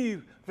attire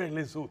vers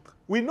les autres.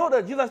 We know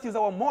that Jesus is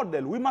our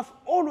model. We must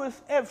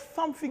always have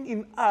something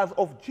in us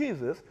of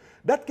Jesus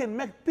that can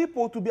make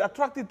people to be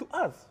attracted to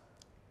us.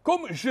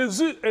 Comme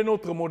Jésus est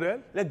notre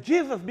modèle, Like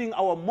Jesus being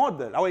our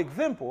model, our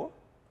example,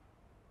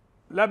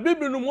 la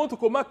Bible nous montre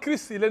comment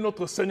Christ il est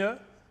notre Seigneur.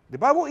 the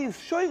Bible is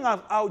showing us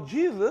how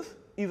Jesus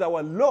is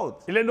our Lord.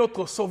 Il est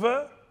notre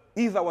sauveur.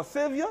 He is our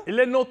Savior. Il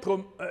est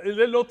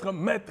notre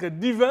maître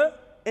divin.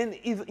 And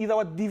is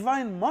our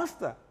divine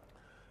master.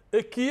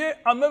 Et qui est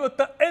en même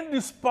temps un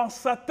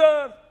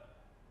dispensateur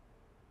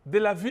de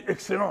la vie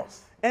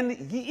excellence. And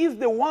he is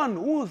the one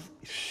who's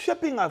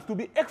shaping us to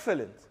be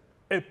excellent.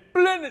 Et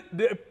pleine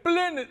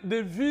de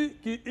vie,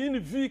 une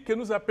vie que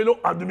nous appelons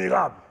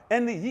admirable.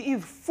 And he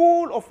is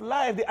full of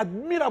life, the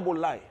admirable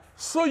life.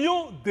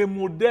 Soyons des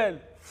modèles,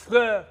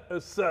 frères et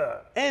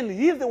sœurs. And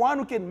he is the one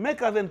who can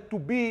make us and to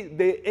be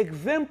the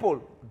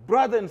example,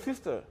 brother and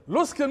sister.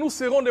 Lorsque nous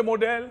serons des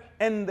modèles,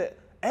 And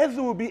as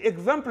we will be il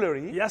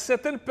exemplary, y a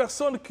certaines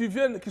personnes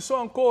qui sont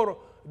encore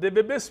des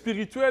bébés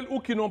spirituels ou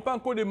qui n'ont pas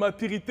encore de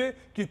maturité,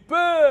 qui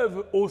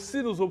peuvent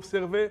aussi nous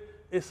observer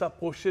et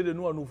s'approcher de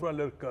nous en ouvrant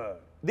leur cœur.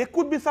 there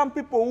could be some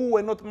people who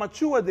were not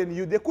mature than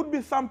you. There could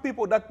be some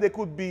people that they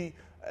could be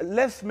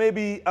less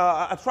maybe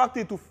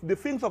attracted to the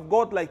things of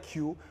God like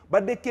you,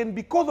 but they can,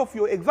 because of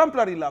your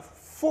exemplary love,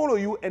 follow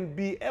you and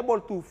be able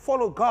to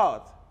follow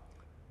God.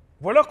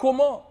 Voilà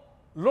comment,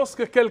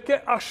 lorsque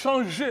quelqu'un a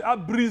changé, a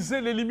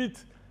brisé les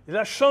limites, il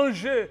a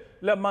changé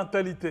la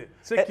mentalité,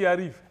 ce qui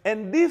arrive.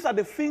 And these are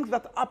the things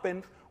that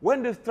happen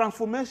when there's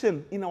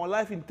transformation in our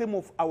life in terms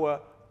of our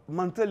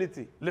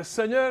mentality. Le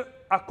Seigneur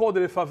accorde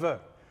les faveurs.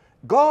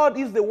 God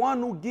is the one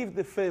who gives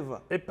the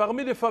favor. Et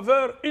parmi les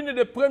faveurs, une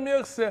des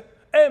premières, c'est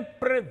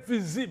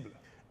imprévisible.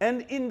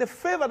 And in the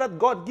favor that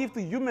God gives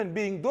to human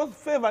beings, those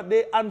favors,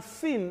 they're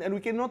unseen and we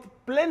cannot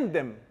plan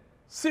them.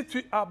 Si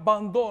tu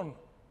abandonnes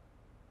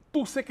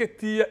tout ce que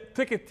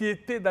tu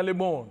étais dans le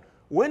monde,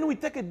 When we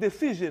take a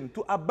decision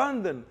to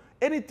abandon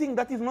anything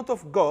that is not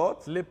of God,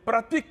 les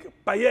pratiques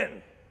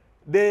païennes,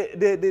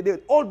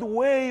 the old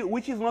way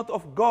which is not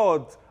of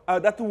God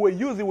that we were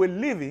using, we're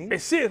living, et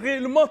si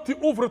réellement tu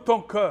ouvres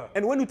ton cœur,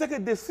 and when you take a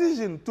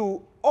decision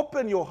to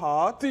open your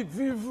heart, tu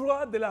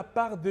vivras de la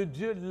part de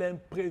Dieu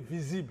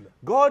l'imprévisible.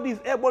 God is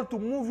able to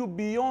move you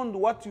beyond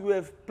what you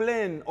have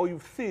planned or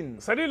you've seen.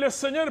 C'est-à-dire le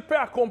Seigneur peut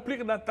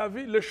accomplir dans ta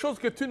vie les choses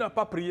que tu n'as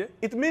pas priées,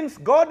 It means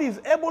God is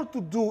able to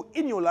do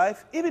in your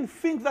life even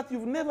things that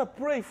you've never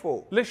prayed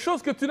for, les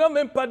choses que tu n'as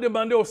même pas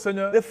demandé au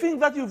Seigneur, the things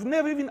that you've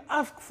never even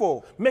asked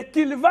for. mais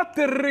qu'il va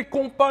te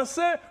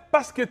récompenser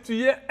parce que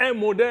tu es un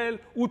modèle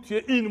ou tu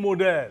es une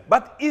modèle.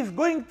 But He's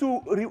going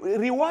to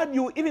reward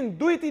you, even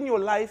do it in your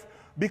life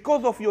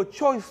because of your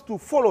choice to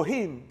follow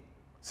Him.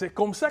 C'est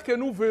comme ça que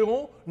nous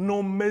verrons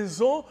nos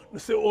maisons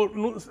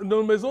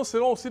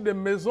seront aussi des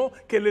maisons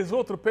que les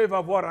autres peuvent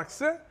avoir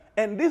accès.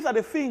 And these are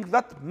the things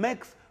that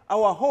makes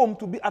our home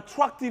to be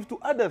attractive to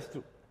others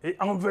too. Et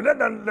en venant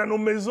dans nos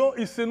maisons,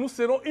 nous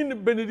serons une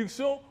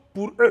bénédiction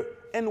pour eux.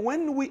 And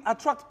when we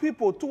attract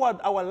people toward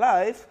our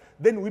life,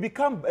 then we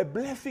become a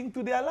blessing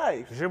to their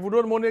lives. Je vous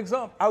donne mon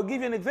exemple. I'll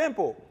give you an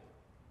example.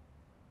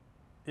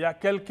 Il y a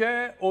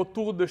quelqu'un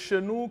autour de chez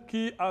nous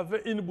qui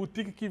avait une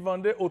boutique qui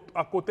vendait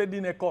à côté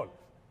d'une école.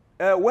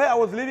 Where I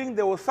was living,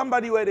 there was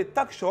somebody who had a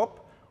tuck shop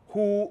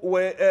who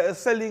were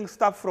selling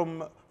stuff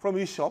from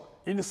his shop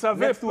Il ne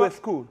savait next to pas, a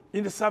school.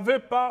 il ne savait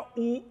pas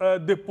où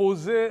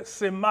déposer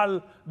ses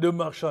malles de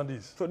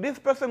marchandises. So this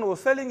person was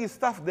selling his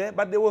stuff there,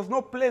 but there was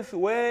no place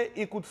where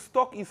he could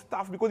stock his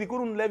stuff because he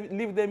couldn't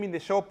leave them in the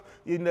shop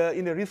in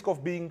the risk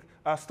of being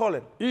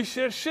stolen. Il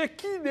cherchait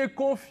qui de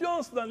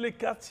confiance dans les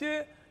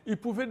quartiers il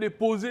pouvait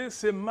déposer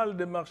ses malles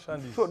de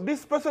marchandises. So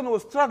this person was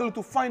struggling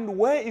to find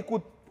where he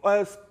could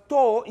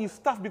store his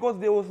stuff because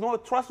there was no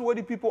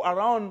trustworthy people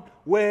around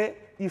where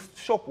his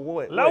shop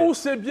was. Là où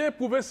ses biens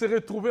pouvaient se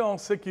retrouver en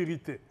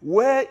sécurité.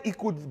 Where he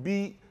could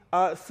be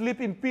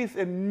sleep in peace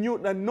and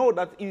know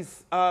that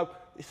his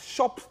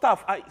shop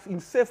stuff are in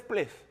safe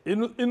place. Ils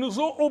nous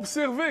ont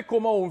observé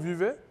comment on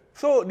vivait.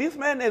 So this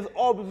man has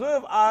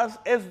observed us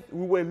as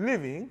we were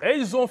living, Et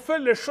ils ont fait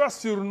le choix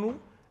sur nous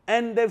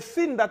and they've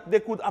seen that they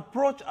could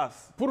approach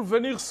us pour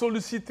venir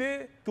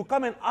solliciter to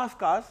come and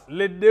ask us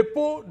les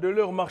dépôts de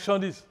leurs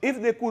marchandises.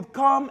 if they could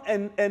come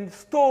and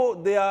store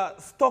their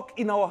stock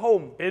in our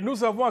home. Et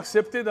nous avons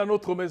accepté dans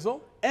notre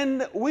maison,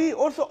 And we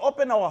also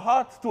open our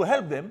hearts to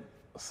help them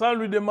sans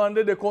lui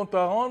demander de compte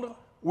à rendre.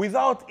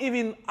 without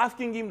even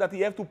asking him that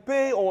he have to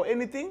pay or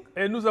anything.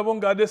 Et nous avons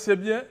gardé ses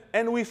biens.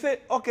 And we say,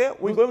 okay,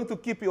 we're going to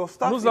keep your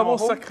stuff Nous in our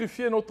avons home.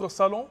 sacrifié notre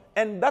salon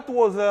And that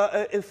was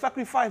a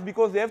sacrifice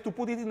because they have to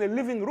put it in the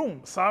living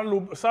room. sans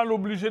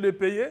l'obliger de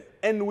payer.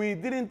 And we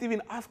didn't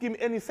even ask him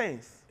any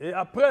cents. Et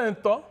après un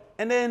temps,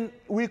 And then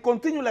we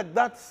continue like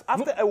that.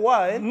 After a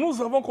while,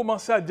 nous avons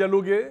commencé à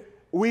dialoguer,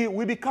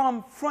 we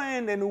become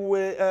friends and we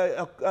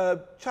were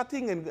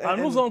chatting à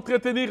nous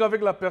entretenir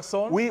avec la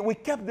personne. we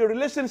kept the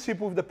relationship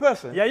with the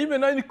person. Il y a eu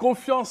maintenant une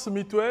confiance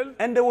mutuelle.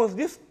 And there was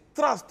this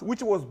trust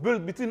which was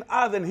built between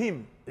us and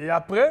him. Et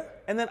après,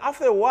 And then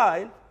after a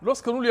while,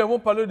 lorsque nous lui avons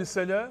parlé du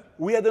Seigneur,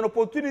 we had an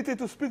opportunity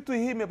to speak to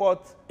him about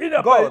il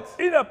n'a God.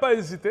 pas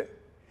hésité.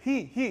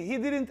 He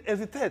didn't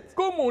hesitate.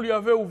 Comme on lui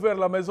avait ouvert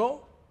la maison,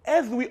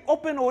 As we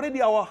open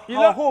already our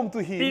home to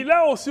him, il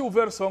a aussi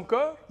ouvert son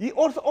cœur. he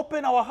also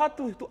opened our heart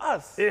to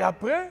us. Et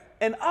après,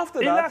 And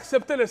after il a that,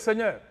 accepté le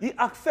Seigneur. he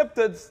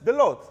accepted the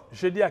Lord.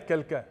 Je dis à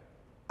quelqu'un,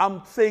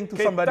 I'm saying to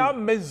que somebody, ta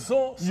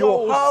maison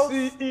your soit house,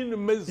 aussi une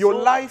maison your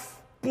life,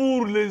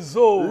 pour les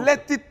autres.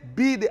 let it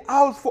be the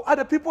house for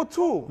other people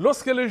too.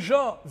 Lorsque les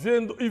gens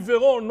ils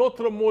verront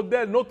notre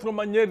modèle, notre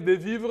manière de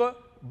vivre,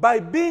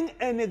 By being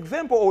an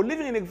example or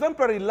living an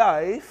exemplary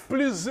life,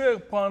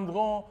 plusieurs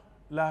prendront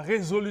la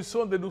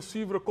résolution de nous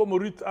suivre comme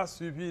Ruth a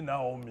suivi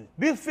Naomi.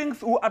 these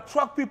things will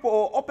attract people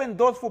or open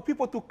doors for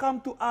people to come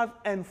to us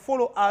and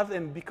follow us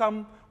and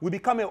we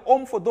become a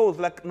home for those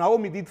like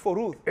Naomi did for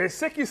Ruth. Et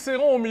ceux qui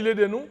seront au milieu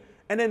de nous,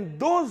 And then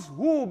those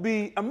who will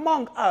be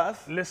among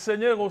us, le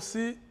Seigneur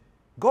aussi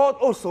God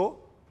also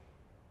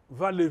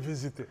va les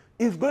visiter.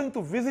 is going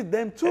to visit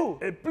them too.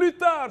 Et plus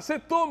tard,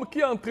 cet homme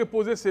qui a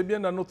entreposé ses biens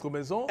dans notre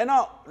maison, And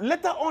now,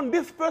 later on,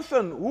 this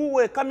person who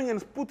were coming and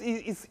put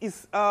his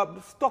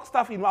stock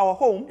stuff in our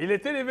home, il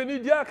était devenu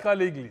diacre à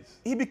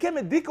l'église. he became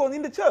a deacon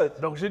in the church.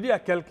 Donc je dis à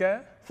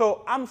quelqu'un,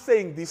 So I'm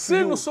saying this to si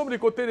you, nous sommes du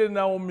côté de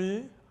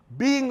Naomi,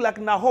 being like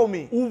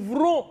Naomi,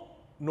 ouvrons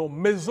nos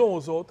maisons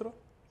aux autres.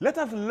 let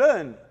us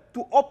learn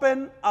to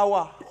open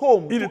our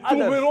home Ils to others.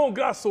 trouveront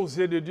grâce aux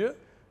yeux de Dieu.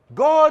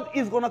 God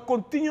is going to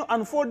continue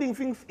unfolding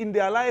things in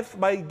their lives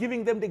by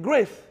giving them the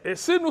grace. Et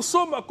si nous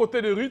sommes à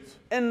côté de Ruth,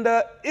 And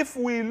if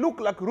we look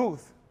like Ruth,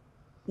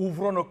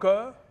 ouvrons nos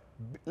cœurs,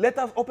 let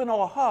us open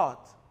our heart.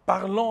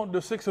 parlons de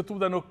ce qui se trouve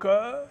dans nos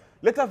cœurs,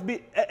 Let us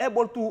be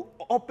able to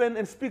open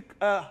and speak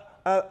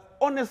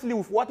honestly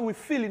with what we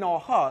feel in our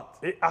heart.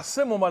 et à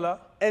ce moment-là,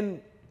 And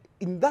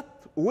in that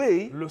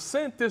way, le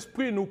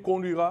Saint-Esprit nous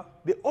conduira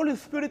the Holy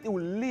Spirit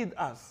will lead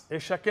us. et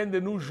chacun de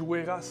nous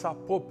jouera sa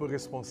propre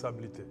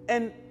responsabilité.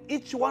 And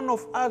each one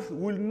of us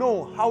will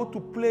know how to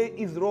play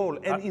his role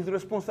and his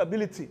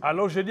responsibility.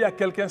 Alors je dis à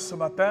quelqu'un ce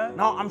matin,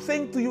 Now, I'm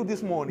saying to you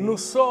this morning, nous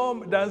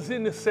sommes dans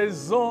une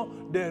saison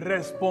de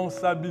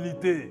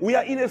responsabilité. we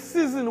are in a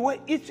season where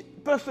each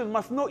person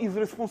must know his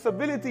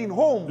responsibility in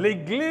home.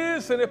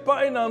 L'église, ce n'est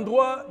pas un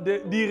endroit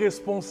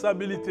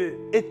d'irresponsabilité.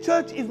 A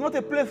church is not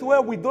a place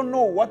where we don't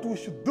know what we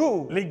should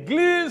do.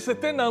 L'église,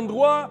 c'est un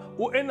endroit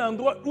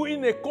ou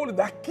une école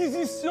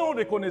d'acquisition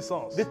de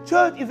connaissances. The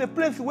church is a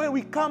place where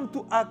we come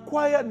to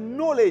acquire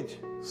knowledge.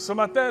 Ce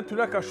matin, tu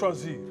n'as qu'à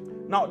choisir.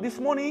 Now, this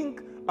morning,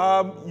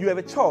 you have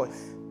a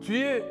choice. Tu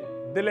es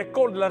de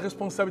l'école de la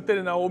responsabilité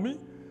de Naomi.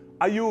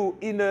 Are you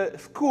in a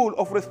school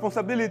of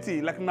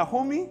responsibility like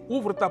Naomi?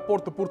 Ouvre ta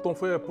porte pour ton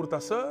frère et pour ta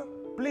sœur.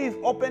 Please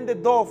open the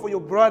door for your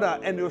brother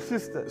and your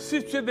sister.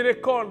 Si tu es de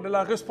l'école de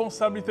la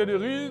responsabilité de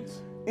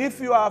Ruth,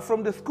 If you are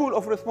from the school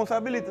of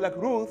responsibility like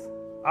Ruth,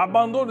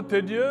 abandonne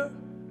tes dieux,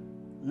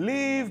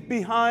 leave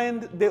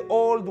behind the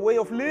old way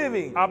of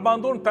living.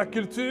 abandonne ta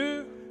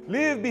culture.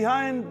 Leave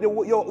behind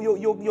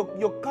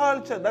your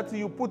culture that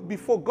you put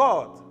before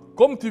God.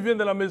 Comme tu viens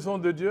de la maison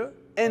de Dieu,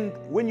 And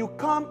when you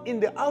come in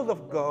the house of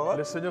le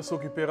God, Seigneur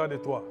s'occupera de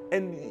toi.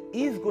 and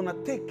He's going to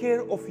take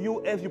care of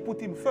you as you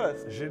put Him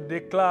first. Je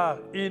déclare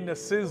une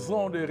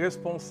saison de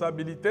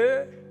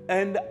responsabilité.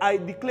 And I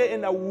declare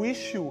and I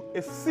wish you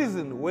a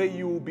season where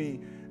you will be,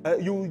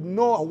 you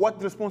know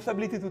what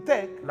responsibility to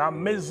take. La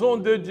maison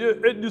de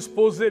Dieu est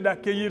disposée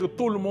d'accueillir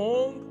tout le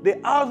monde, The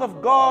house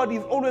of God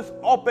is always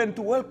open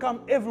to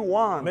welcome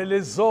everyone. mais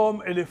les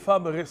hommes et les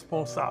femmes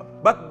responsables.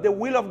 But the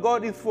will of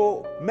God is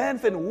for men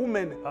and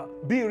women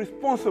be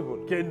responsible.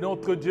 Que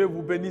notre Dieu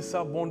vous bénisse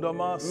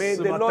abondamment May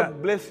ce the matin.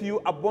 Lord bless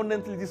you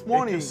abundantly this Et que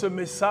morning. ce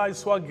message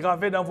soit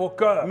gravé dans vos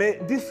cœurs. May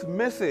this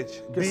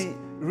message Que- be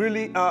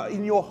really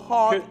in your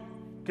heart.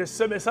 Que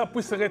ce message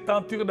puisse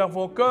retentir dans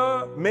vos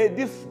cœurs. May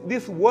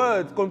this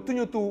word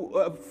continue to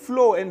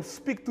flow and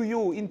speak to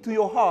you into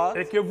your heart.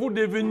 Et que vous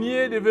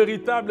deveniez de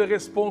véritables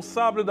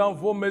responsables dans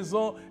vos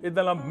maisons et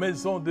dans la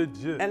maison de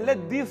Dieu. And let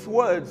these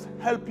words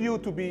help you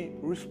to be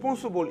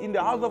responsible in the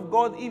house of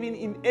God, even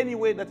in any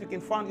way that you can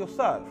find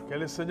yourself. Que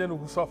le Seigneur nous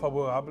soit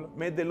favorable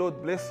May the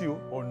Lord bless you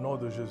au nom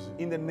de Jésus.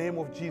 in the name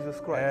of Jesus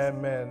Christ.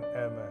 Amen.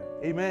 Amen.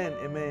 Amen.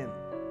 Amen.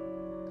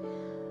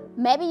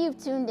 Maybe you've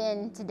tuned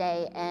in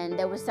today and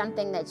there was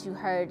something that you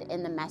heard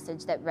in the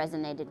message that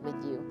resonated with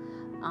you.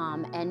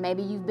 And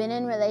maybe you've been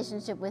in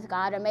relationship with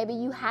God, or maybe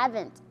you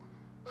haven't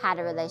had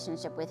a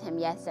relationship with Him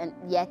yet,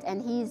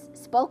 and He's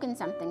spoken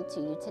something to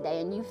you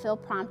today, and you feel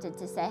prompted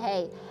to say,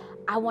 hey,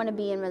 I want to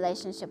be in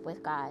relationship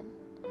with God.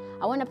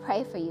 I want to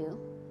pray for you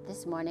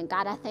this morning.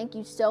 God, I thank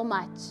you so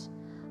much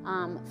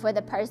for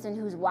the person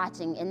who's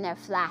watching in their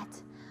flat,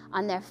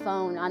 on their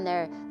phone, on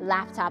their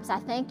laptops. I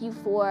thank you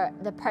for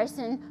the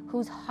person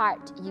whose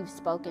heart you've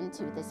spoken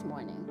to this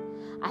morning.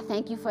 I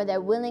thank you for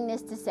their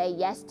willingness to say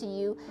yes to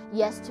you,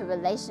 yes to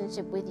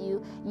relationship with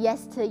you,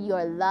 yes to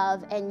your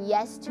love, and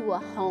yes to a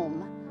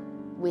home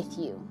with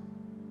you.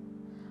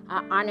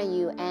 I honor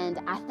you and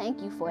I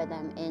thank you for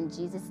them in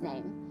Jesus'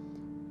 name.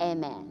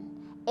 Amen.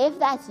 If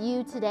that's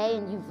you today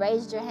and you've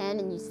raised your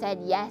hand and you said,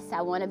 yes,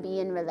 I want to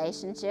be in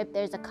relationship,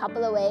 there's a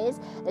couple of ways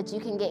that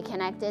you can get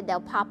connected. They'll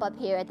pop up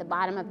here at the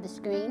bottom of the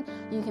screen.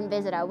 You can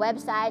visit our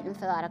website and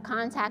fill out a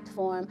contact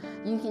form.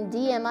 You can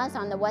DM us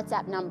on the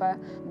WhatsApp number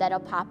that'll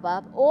pop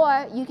up,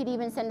 or you could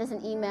even send us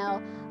an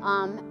email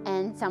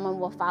and someone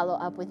will follow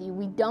up with you.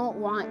 We don't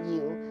want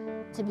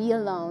you to be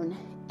alone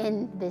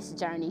in this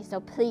journey. So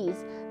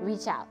please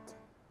reach out.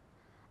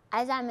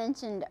 As I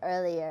mentioned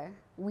earlier,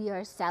 we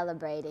are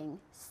celebrating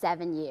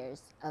 7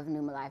 years of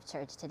Numa Life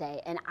Church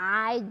today. And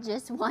I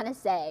just want to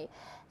say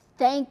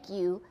thank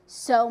you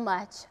so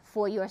much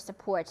for your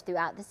support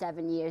throughout the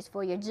 7 years,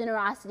 for your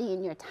generosity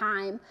in your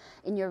time,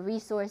 in your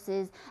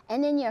resources,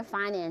 and in your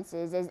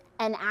finances.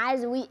 And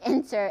as we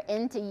enter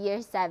into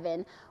year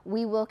 7,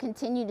 we will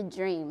continue to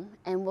dream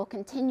and we'll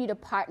continue to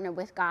partner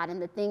with God in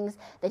the things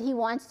that He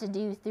wants to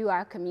do through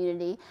our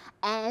community.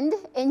 And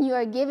in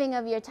your giving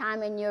of your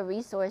time and your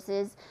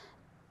resources,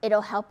 it'll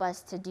help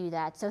us to do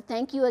that. So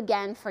thank you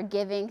again for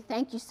giving.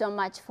 Thank you so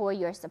much for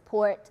your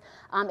support.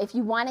 If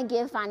you want to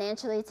give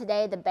financially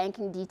today, the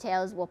banking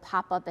details will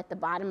pop up at the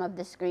bottom of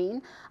the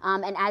screen.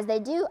 And as they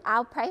do,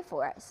 I'll pray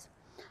for us.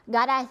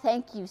 God, I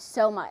thank you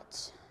so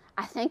much.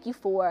 I thank you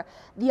for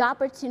the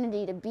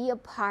opportunity to be a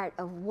part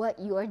of what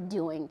you're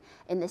doing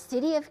in the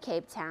city of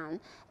Cape Town,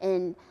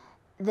 in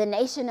the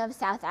nation of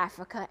South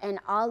Africa, and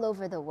all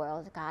over the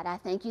world, God. I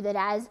thank you that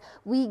as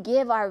we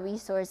give our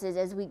resources,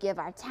 as we give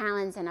our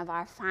talents and of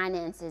our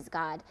finances,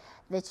 God,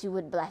 that you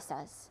would bless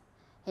us.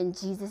 In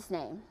Jesus'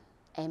 name,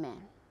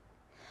 amen.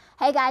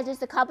 Hey guys,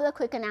 just a couple of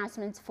quick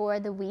announcements for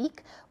the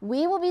week.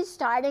 We will be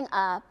starting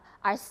up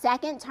our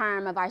second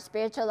term of our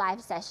spiritual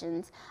life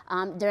sessions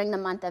during the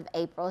month of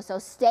April. So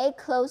stay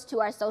close to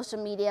our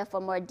social media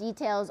for more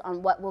details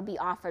on what will be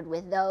offered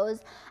with those.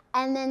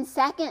 And then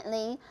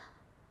secondly,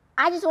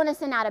 I just want to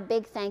send out a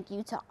big thank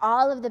you to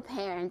all of the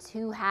parents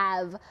who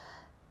have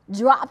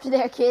dropped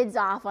their kids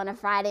off on a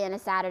Friday and a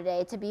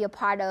Saturday to be a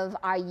part of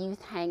our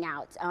youth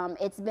hangout.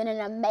 It's been an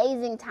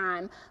amazing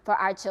time for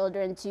our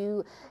children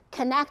to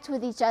connect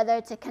with each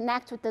other, to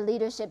connect with the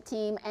leadership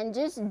team, and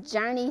just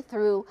journey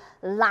through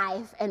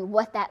life and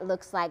what that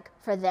looks like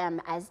for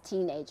them as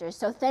teenagers.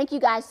 So thank you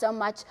guys so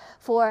much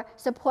for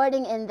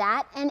supporting in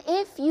that. And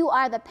if you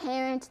are the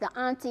parent, the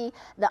auntie,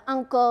 the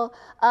uncle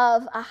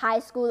of a high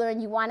schooler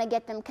and you want to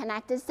get them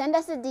connected, send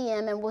us a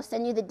DM and we'll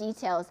send you the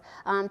details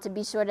to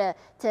be sure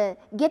to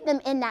get them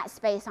in that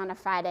space on a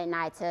Friday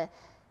night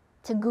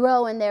to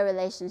grow in their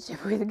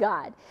relationship with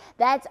God.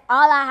 That's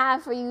all I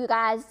have for you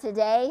guys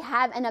today.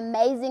 Have an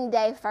amazing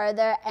day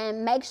further,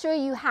 and make sure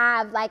you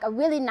have like a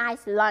really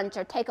nice lunch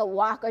or take a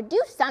walk or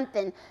do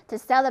something to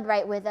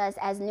celebrate with us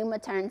as Numa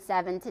turns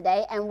 7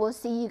 today, and we'll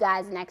see you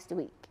guys next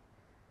week.